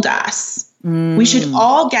fooled us. We should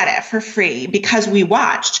all get it for free because we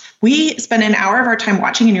watched. We spent an hour of our time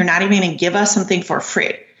watching and you're not even going to give us something for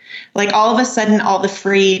free. All of a sudden, all the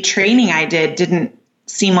free training I did didn't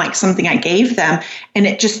seem like something I gave them. And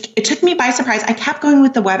it took me by surprise. I kept going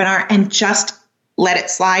with the webinar and just let it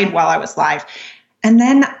slide while I was live. And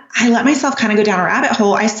then I let myself kind of go down a rabbit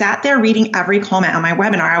hole. I sat there reading every comment on my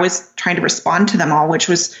webinar. I was trying to respond to them all, which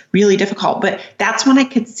was really difficult. But that's when I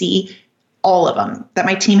could see all of them that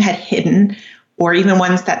my team had hidden, or even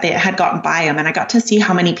ones that they had gotten by them. And I got to see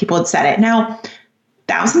how many people had said it. Now,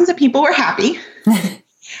 thousands of people were happy,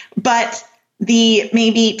 but the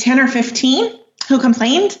maybe 10 or 15 who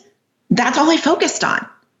complained, that's all I focused on.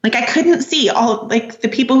 Like, I couldn't see all, like, the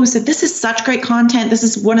people who said, this is such great content. This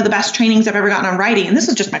is one of the best trainings I've ever gotten on writing. And this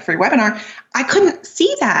was just my free webinar. I couldn't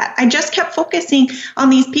see that. I just kept focusing on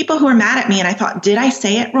these people who were mad at me. And I thought, did I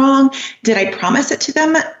say it wrong? Did I promise it to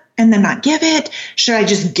them and then not give it? Should I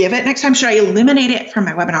just give it next time? Should I eliminate it from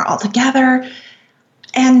my webinar altogether?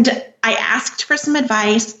 And I asked for some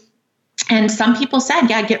advice. And some people said,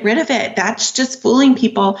 yeah, get rid of it. That's just fooling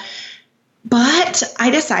people. But I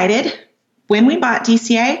decided, when we bought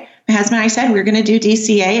DCA, my husband and I said, we're going to do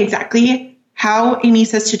DCA exactly how Amy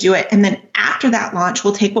says to do it. And then after that launch,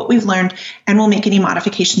 we'll take what we've learned and we'll make any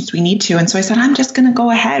modifications we need to. And so I said, I'm just going to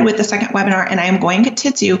go ahead with the second webinar, and I am going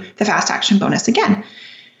to do the fast action bonus again.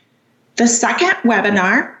 The second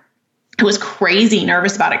webinar, I was crazy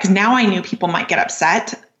nervous about it because now I knew people might get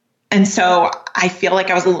upset. And so I feel like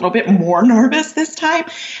I was a little bit more nervous this time,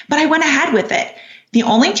 but I went ahead with it. The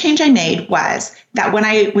only change I made was that when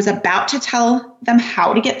I was about to tell them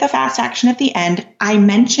how to get the fast action at the end, I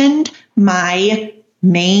mentioned my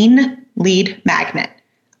main lead magnet.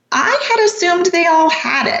 I had assumed they all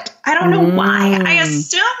had it. I don't know why I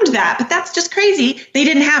assumed that, but that's just crazy. They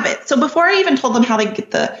didn't have it. So before I even told them how to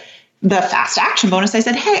get the fast action bonus, I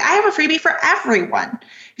said, hey, I have a freebie for everyone.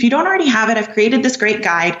 If you don't already have it, I've created this great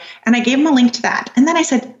guide, and I gave them a link to that. And then I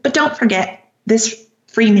said, but don't forget this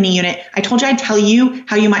free mini unit. I told you I'd tell you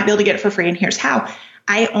how you might be able to get it for free, and here's how.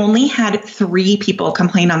 I only had 3 people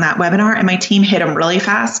complain on that webinar, and my team hit them really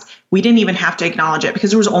fast. We didn't even have to acknowledge it because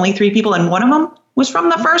there was only 3 people, and one of them was from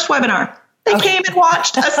the first webinar. They came and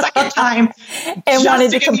watched a second time and wanted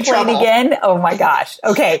to complain again. Oh my gosh.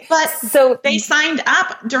 Okay. But so they signed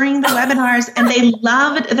up during the webinars and they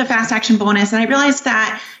loved the fast action bonus. And I realized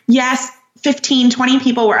that, yes, 15, 20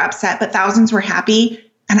 people were upset, but thousands were happy.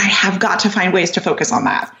 And I have got to find ways to focus on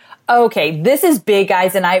that. Okay, this is big,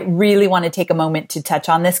 guys, and I really want to take a moment to touch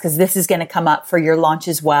on this because this is going to come up for your launch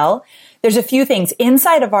as well. There's a few things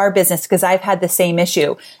inside of our business because I've had the same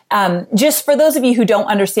issue. Just for those of you who don't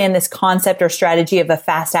understand this concept or strategy of a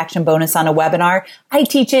fast action bonus on a webinar, I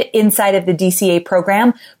teach it inside of the DCA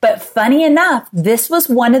program. But funny enough, this was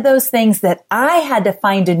one of those things that I had to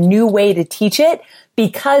find a new way to teach it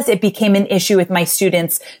because it became an issue with my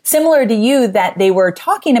students, similar to you, that they were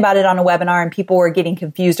talking about it on a webinar and people were getting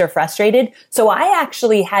confused or frustrated. So I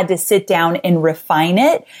actually had to sit down and refine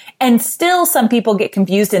it. And still some people get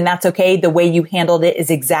confused, and that's okay. The way you handled it is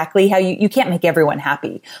exactly how you can't make everyone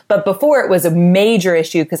happy. But before, it was a major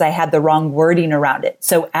issue because I had the wrong wording around it.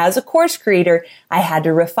 So as a course creator, I had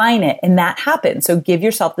to refine it, and that happened. So give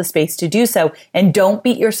yourself the space to do so, and don't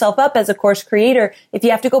beat yourself up as a course creator if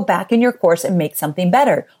you have to go back in your course and make something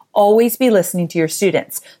better. Always be listening to your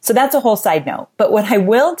students. So that's a whole side note. But what I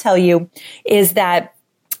will tell you is that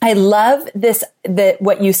I love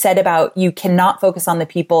what you said about you cannot focus on the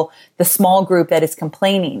people, the small group that is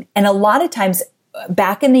complaining. And a lot of times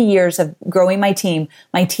back in the years of growing my team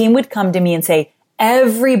would come to me and say,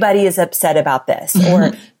 everybody is upset about this,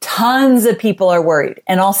 or tons of people are worried.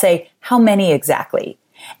 And I'll say, how many exactly?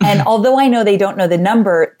 And although I know they don't know the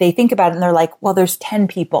number, they think about it and they're like, well, there's 10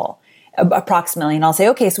 people. Approximately. And I'll say,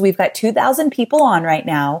 okay, so we've got 2,000 people on right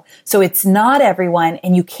now. So it's not everyone.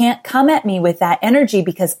 And you can't come at me with that energy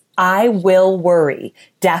because I will worry.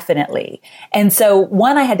 Definitely. And so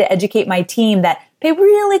one, I had to educate my team that pay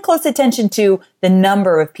really close attention to the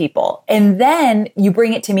number of people. And then you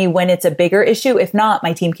bring it to me when it's a bigger issue. If not,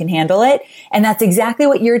 my team can handle it. And that's exactly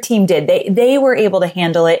what your team did. They were able to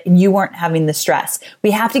handle it and you weren't having the stress.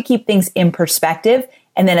 We have to keep things in perspective.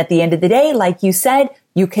 And then at the end of the day, like you said,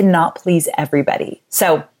 you cannot please everybody.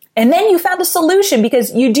 So, and then you found a solution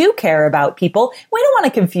because you do care about people. We don't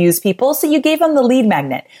want to confuse people. So you gave them the lead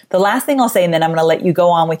magnet. The last thing I'll say, and then I'm going to let you go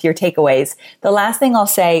on with your takeaways. The last thing I'll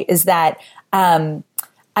say is that,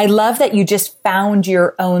 I love that you just found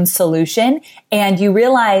your own solution and you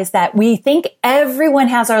realize that we think everyone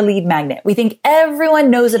has our lead magnet. We think everyone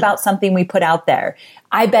knows about something we put out there.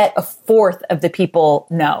 I bet 1/4 of the people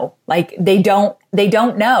know, like they don't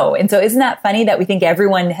know. And so isn't that funny that we think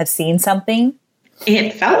everyone has seen something?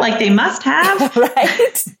 It felt like they must have.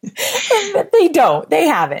 Right? But they don't. They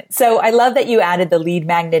haven't. So I love that you added the lead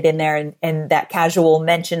magnet in there and that casual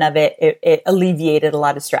mention of it. It alleviated a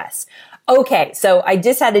lot of stress. Okay, so I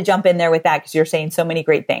just had to jump in there with that because you're saying so many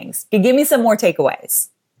great things. Give me some more takeaways.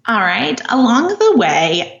 All right. Along the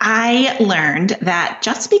way, I learned that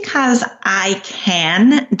just because I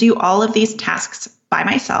can do all of these tasks by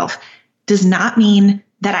myself does not mean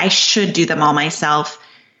that I should do them all myself.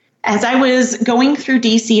 As I was going through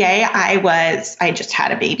DCA, I just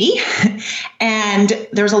had a baby and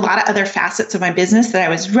there was a lot of other facets of my business that I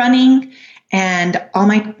was running and all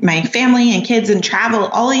my family and kids and travel,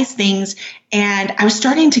 all these things. And I was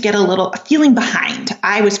starting to get a feeling behind.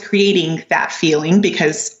 I was creating that feeling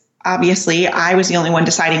because obviously I was the only one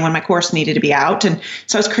deciding when my course needed to be out. And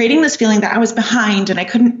so I was creating this feeling that I was behind and I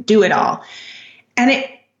couldn't do it all. And it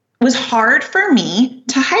was hard for me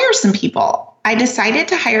to hire some people. I decided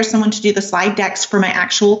to hire someone to do the slide decks for my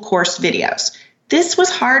actual course videos. This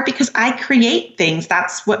was hard because I create things.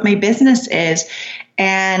 That's what my business is.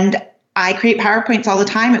 And I create PowerPoints all the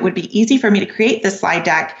time. It would be easy for me to create this slide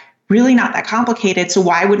deck, really not that complicated. So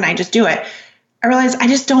why wouldn't I just do it? I realized I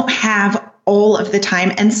just don't have all of the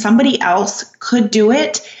time and somebody else could do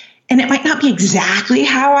it. And it might not be exactly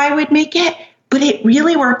how I would make it, but it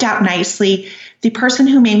really worked out nicely. The person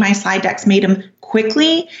who made my slide decks made them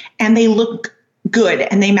quickly and they look good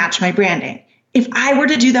and they match my branding. If I were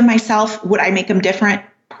to do them myself, would I make them different?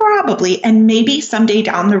 Probably. And maybe someday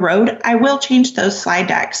down the road, I will change those slide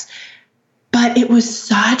decks. But it was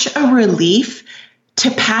such a relief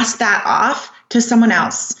to pass that off to someone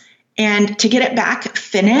else and to get it back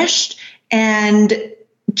finished and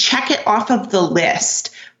check it off of the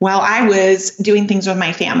list while I was doing things with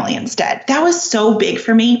my family instead. That was so big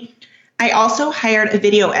for me. I also hired a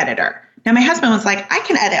video editor. Now, my husband was like, I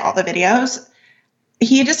can edit all the videos.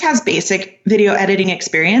 He just has basic video editing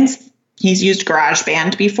experience. He's used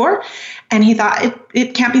GarageBand before, and he thought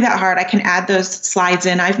it can't be that hard. I can add those slides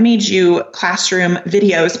in. I've made you classroom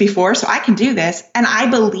videos before, so I can do this. And I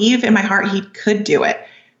believe in my heart he could do it.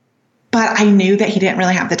 But I knew that he didn't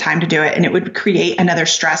really have the time to do it, and it would create another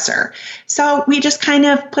stressor. So we just kind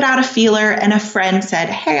of put out a feeler, and a friend said,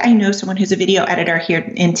 hey, I know someone who's a video editor here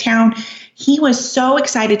in town. He was so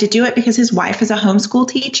excited to do it because his wife is a homeschool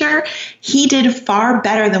teacher. He did far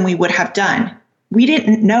better than we would have done. We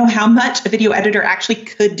didn't know how much a video editor actually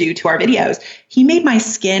could do to our videos. He made my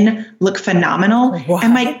skin look phenomenal. What?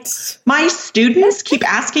 And my students keep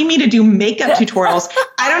asking me to do makeup tutorials.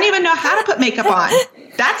 I don't even know how to put makeup on.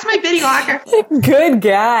 That's my videographer. Good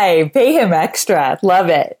guy. Pay him extra. Love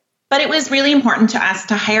it. But it was really important to us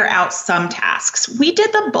to hire out some tasks. We did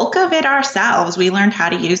the bulk of it ourselves. We learned how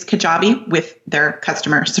to use Kajabi with their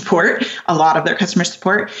customer support, a lot of their customer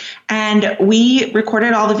support. And we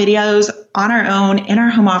recorded all the videos on our own in our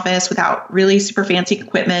home office without really super fancy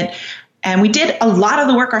equipment. And we did a lot of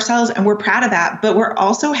the work ourselves, and we're proud of that. But we're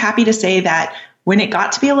also happy to say that when it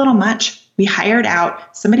got to be a little much, we hired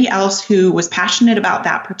out somebody else who was passionate about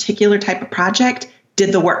that particular type of project,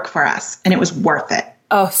 did the work for us, and it was worth it.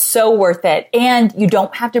 Oh, so worth it. And you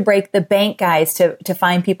don't have to break the bank, guys, to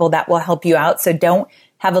find people that will help you out. So don't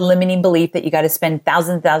have a limiting belief that you got to spend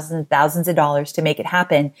thousands of dollars to make it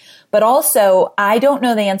happen. But also, I don't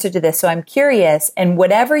know the answer to this, so I'm curious. And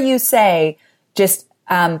whatever you say, just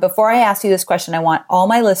before I ask you this question, I want all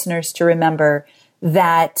my listeners to remember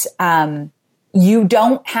that you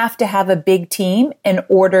don't have to have a big team in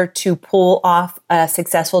order to pull off a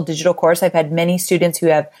successful digital course. I've had many students who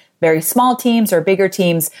have very small teams or bigger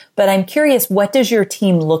teams, but I'm curious, what does your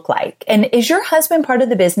team look like? And is your husband part of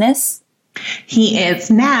the business? He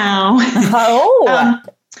is now. Oh.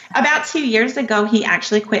 About 2 years ago, he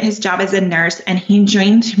actually quit his job as a nurse and he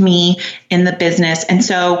joined me in the business. And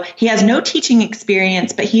so he has no teaching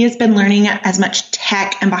experience, but he has been learning as much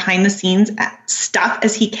tech and behind the scenes stuff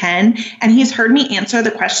as he can. And he's heard me answer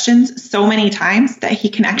the questions so many times that he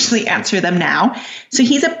can actually answer them now. So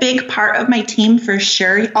he's a big part of my team for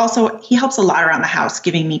sure. He helps a lot around the house,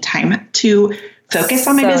 giving me time to focus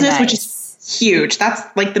on my business, which is huge. That's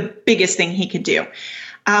like the biggest thing he could do.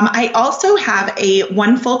 I also have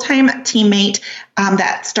one full-time teammate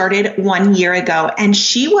that started 1 year ago, and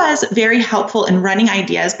she was very helpful in running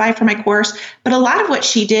ideas for my course. But a lot of what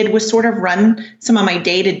she did was sort of run some of my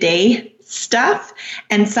day-to-day stuff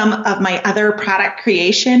and some of my other product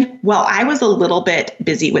creation while I was a little bit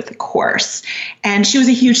busy with the course. And she was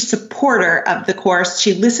a huge supporter of the course.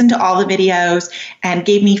 She listened to all the videos and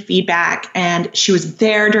gave me feedback, and she was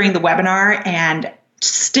there during the webinar, and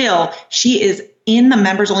still she is in the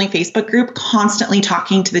members only Facebook group, constantly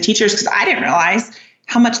talking to the teachers, because I didn't realize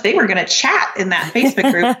how much they were going to chat in that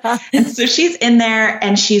Facebook group. And so she's in there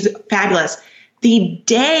and she's fabulous. The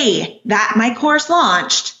day that my course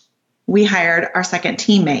launched, we hired our second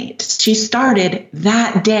teammate. She started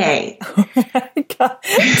that day. Oh my God.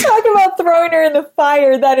 Talk about throwing her in the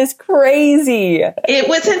fire. That is crazy. It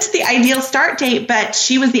wasn't the ideal start date, but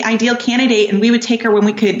she was the ideal candidate, and we would take her when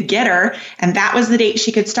we could get her. And that was the date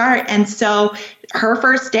she could start. And so her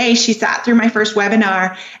first day, she sat through my first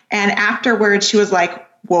webinar. And afterwards, she was like,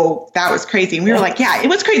 whoa, that was crazy. And we were like, yeah, it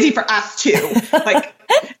was crazy for us too. Like,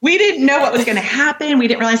 we didn't know what was going to happen. We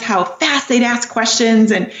didn't realize how fast they'd ask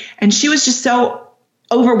questions. And she was just so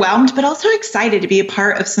overwhelmed, but also excited to be a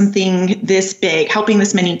part of something this big, helping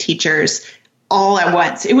this many teachers all at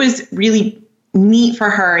once. It was really neat for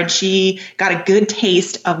her, and she got a good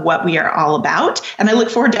taste of what we are all about. And I look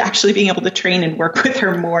forward to actually being able to train and work with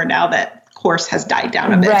her more now that course has died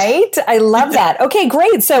down a bit. Right? I love that. Okay,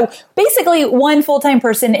 great. So basically one full-time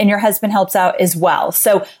person and your husband helps out as well.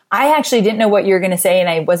 So I actually didn't know what you were going to say, and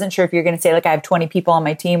I wasn't sure if you're going to say like I have 20 people on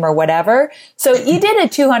my team or whatever. So you did a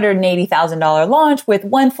 $280,000 launch with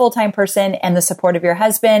one full-time person and the support of your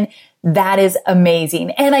husband. That is amazing.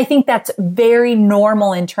 And I think that's very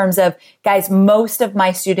normal in terms of, guys, most of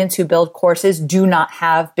my students who build courses do not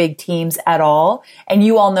have big teams at all. And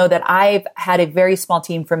you all know that I've had a very small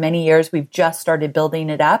team for many years. We've just started building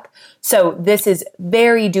it up. So this is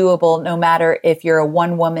very doable no matter if you're a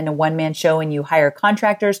one-woman, a one-man show and you hire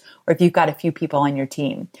contractors or if you've got a few people on your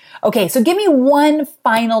team. Okay, so give me one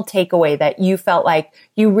final takeaway that you felt like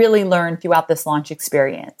you really learned throughout this launch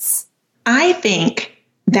experience. I think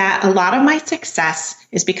that a lot of my success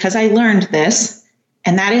is because I learned this,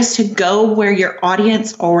 and that is to go where your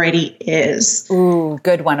audience already is. Ooh,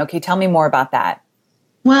 good one. Okay, tell me more about that.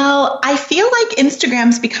 Well, I feel like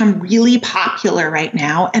Instagram's become really popular right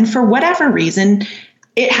now, and for whatever reason,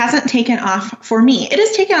 it hasn't taken off for me. It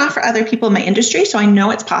has taken off for other people in my industry, so I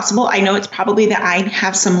know it's possible. I know it's probably that I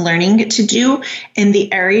have some learning to do in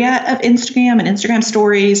the area of Instagram and Instagram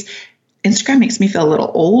stories. Instagram makes me feel a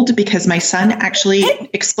little old because my son actually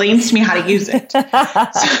explains to me how to use it. So,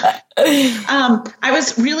 I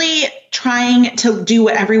was really trying to do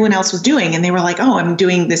what everyone else was doing. And they were like, oh, I'm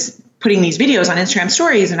doing this, putting these videos on Instagram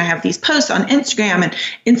stories, and I have these posts on Instagram and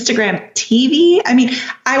Instagram TV. I mean,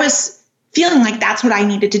 I was feeling like that's what I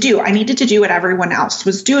needed to do. I needed to do what everyone else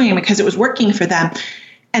was doing because it was working for them.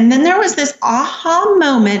 And then there was this aha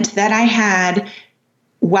moment that I had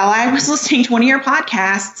while I was listening to one of your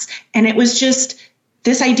podcasts, and it was just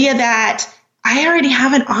this idea that I already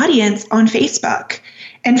have an audience on Facebook,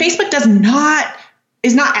 and Facebook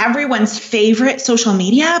is not everyone's favorite social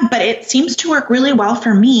media, but it seems to work really well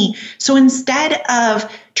for me. So instead of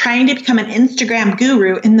trying to become an Instagram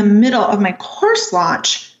guru in the middle of my course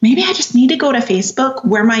launch, maybe I just need to go to Facebook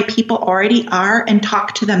where my people already are and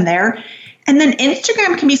talk to them there. And then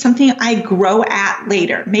Instagram can be something I grow at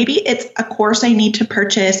later. Maybe it's a course I need to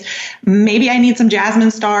purchase. Maybe I need some Jasmine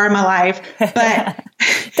Star in my life, but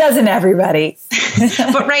doesn't everybody?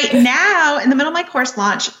 But right now, in the middle of my course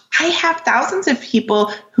launch, I have thousands of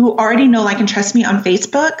people who already know, like, and trust me on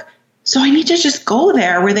Facebook. So I need to just go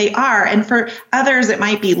there where they are. And for others, it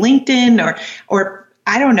might be LinkedIn or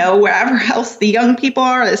I don't know, wherever else the young people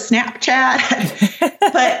are, the Snapchat.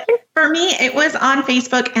 But for me, it was on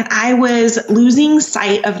Facebook, and I was losing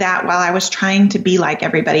sight of that while I was trying to be like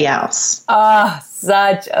everybody else. Oh,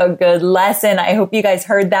 such a good lesson. I hope you guys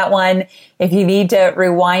heard that one. If you need to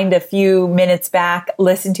rewind a few minutes back,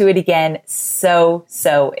 listen to it again. So,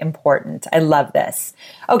 so important. I love this.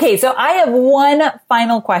 Okay, so I have one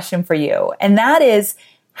final question for you, and that is,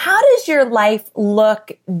 how does your life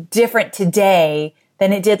look different today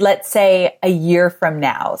than it did, let's say, a year from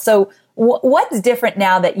now? So what's different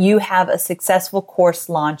now that you have a successful course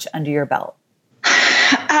launch under your belt?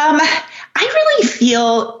 I really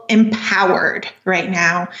feel empowered right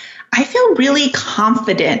now. I feel really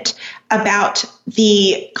confident about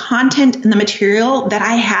the content and the material that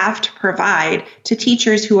I have to provide to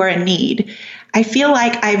teachers who are in need. I feel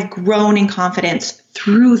like I've grown in confidence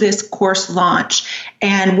through this course launch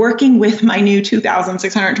and working with my new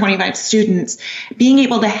 2,625 students, being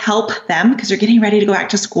able to help them because they're getting ready to go back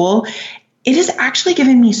to school. It has actually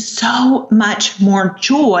given me so much more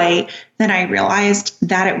joy than I realized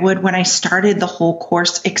that it would when I started the whole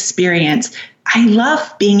course experience. I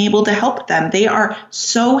love being able to help them. They are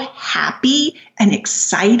so happy and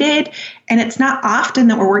excited. And it's not often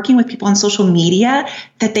that we're working with people on social media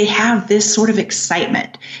that they have this sort of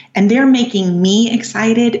excitement. And they're making me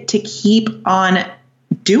excited to keep on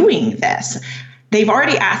doing this. They've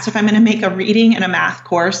already asked if I'm going to make a reading and a math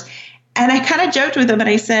course. And I kind of joked with them and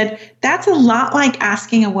I said, that's a lot like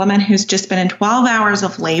asking a woman who's just been in 12 hours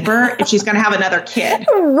of labor if she's going to have another kid.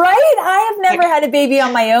 Right? I have never had a baby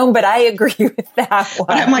on my own, but I agree with that one.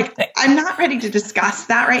 But I'm like, I'm not ready to discuss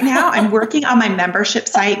that right now. I'm working on my membership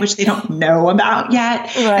site, which they don't know about yet.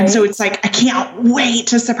 Right. And so it's like, I can't wait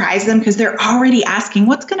to surprise them because they're already asking,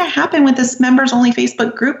 what's going to happen when this members only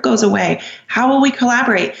Facebook group goes away? How will we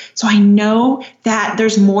collaborate? So I know that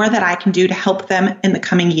there's more that I can do to help them in the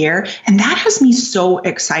coming year. And that has me so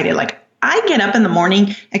excited. Like, I get up in the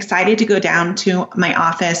morning excited to go down to my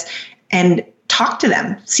office and talk to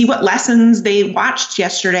them, see what lessons they watched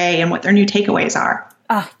yesterday and what their new takeaways are.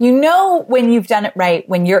 When you've done it right,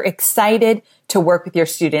 when you're excited to work with your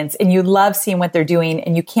students and you love seeing what they're doing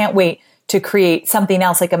and you can't wait to create something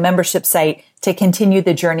else like a membership site to continue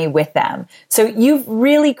the journey with them. So you've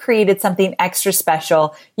really created something extra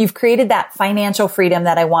special. You've created that financial freedom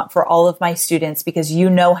that I want for all of my students because you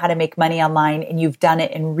know how to make money online and you've done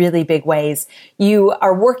it in really big ways. You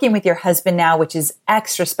are working with your husband now, which is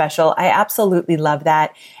extra special. I absolutely love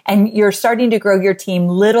that. And you're starting to grow your team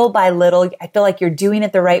little by little. I feel like you're doing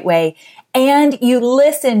it the right way. And you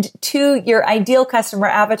listened to your ideal customer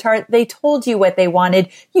avatar. They told you what they wanted.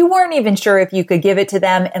 You weren't even sure if you could give it to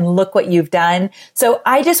them, and look what you've done. So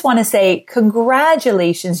I just want to say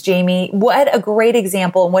congratulations, Jamie. What a great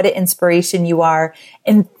example and what an inspiration you are.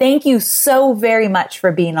 And thank you so very much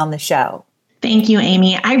for being on the show. Thank you,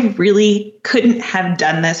 Amy. I really couldn't have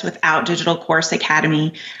done this without Digital Course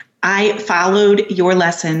Academy. I followed your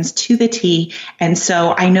lessons to the T. And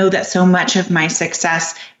so I know that so much of my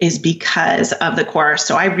success is because of the course.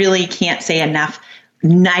 So I really can't say enough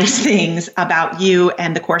nice things about you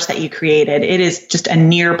and the course that you created. It is just a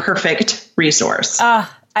near perfect resource.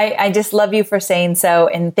 I just love you for saying so.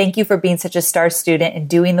 And thank you for being such a star student and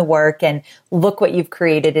doing the work. And look what you've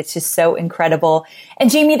created. It's just so incredible.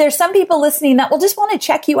 And Jamie, there's some people listening that will just want to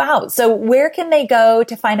check you out. So where can they go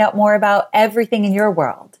to find out more about everything in your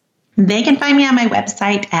world? They can find me on my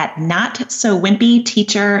website at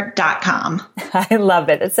notsowimpyteacher.com. I love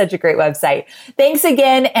it. It's such a great website. Thanks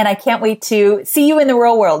again. And I can't wait to see you in the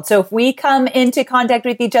real world. So if we come into contact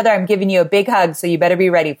with each other, I'm giving you a big hug. So you better be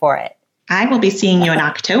ready for it. I will be seeing you in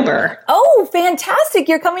October. Oh, fantastic.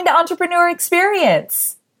 You're coming to Entrepreneur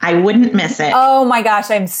Experience. I wouldn't miss it. Oh my gosh,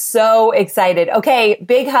 I'm so excited. Okay,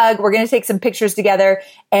 big hug. We're going to take some pictures together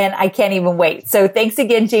and I can't even wait. So thanks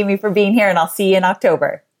again, Jamie, for being here, and I'll see you in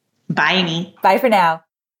October. Bye, Amy. Bye for now.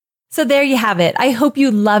 So there you have it. I hope you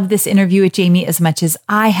love this interview with Jamie as much as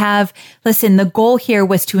I have. Listen, the goal here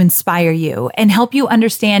was to inspire you and help you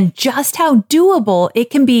understand just how doable it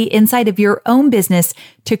can be inside of your own business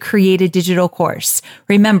to create a digital course.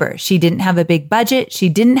 Remember, she didn't have a big budget. She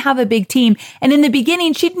didn't have a big team. And in the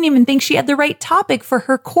beginning, she didn't even think she had the right topic for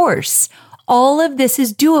her course. All of this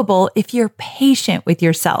is doable if you're patient with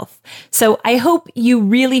yourself. So I hope you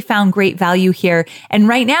really found great value here. And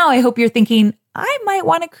right now, I hope you're thinking, I might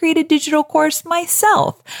want to create a digital course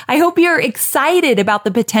myself. I hope you're excited about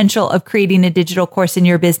the potential of creating a digital course in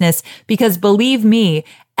your business, because believe me,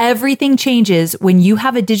 everything changes when you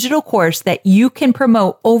have a digital course that you can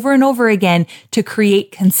promote over and over again to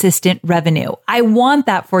create consistent revenue. I want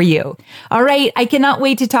that for you. All right. I cannot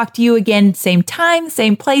wait to talk to you again, same time,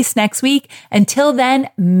 same place next week. Until then,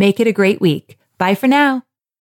 make it a great week. Bye for now.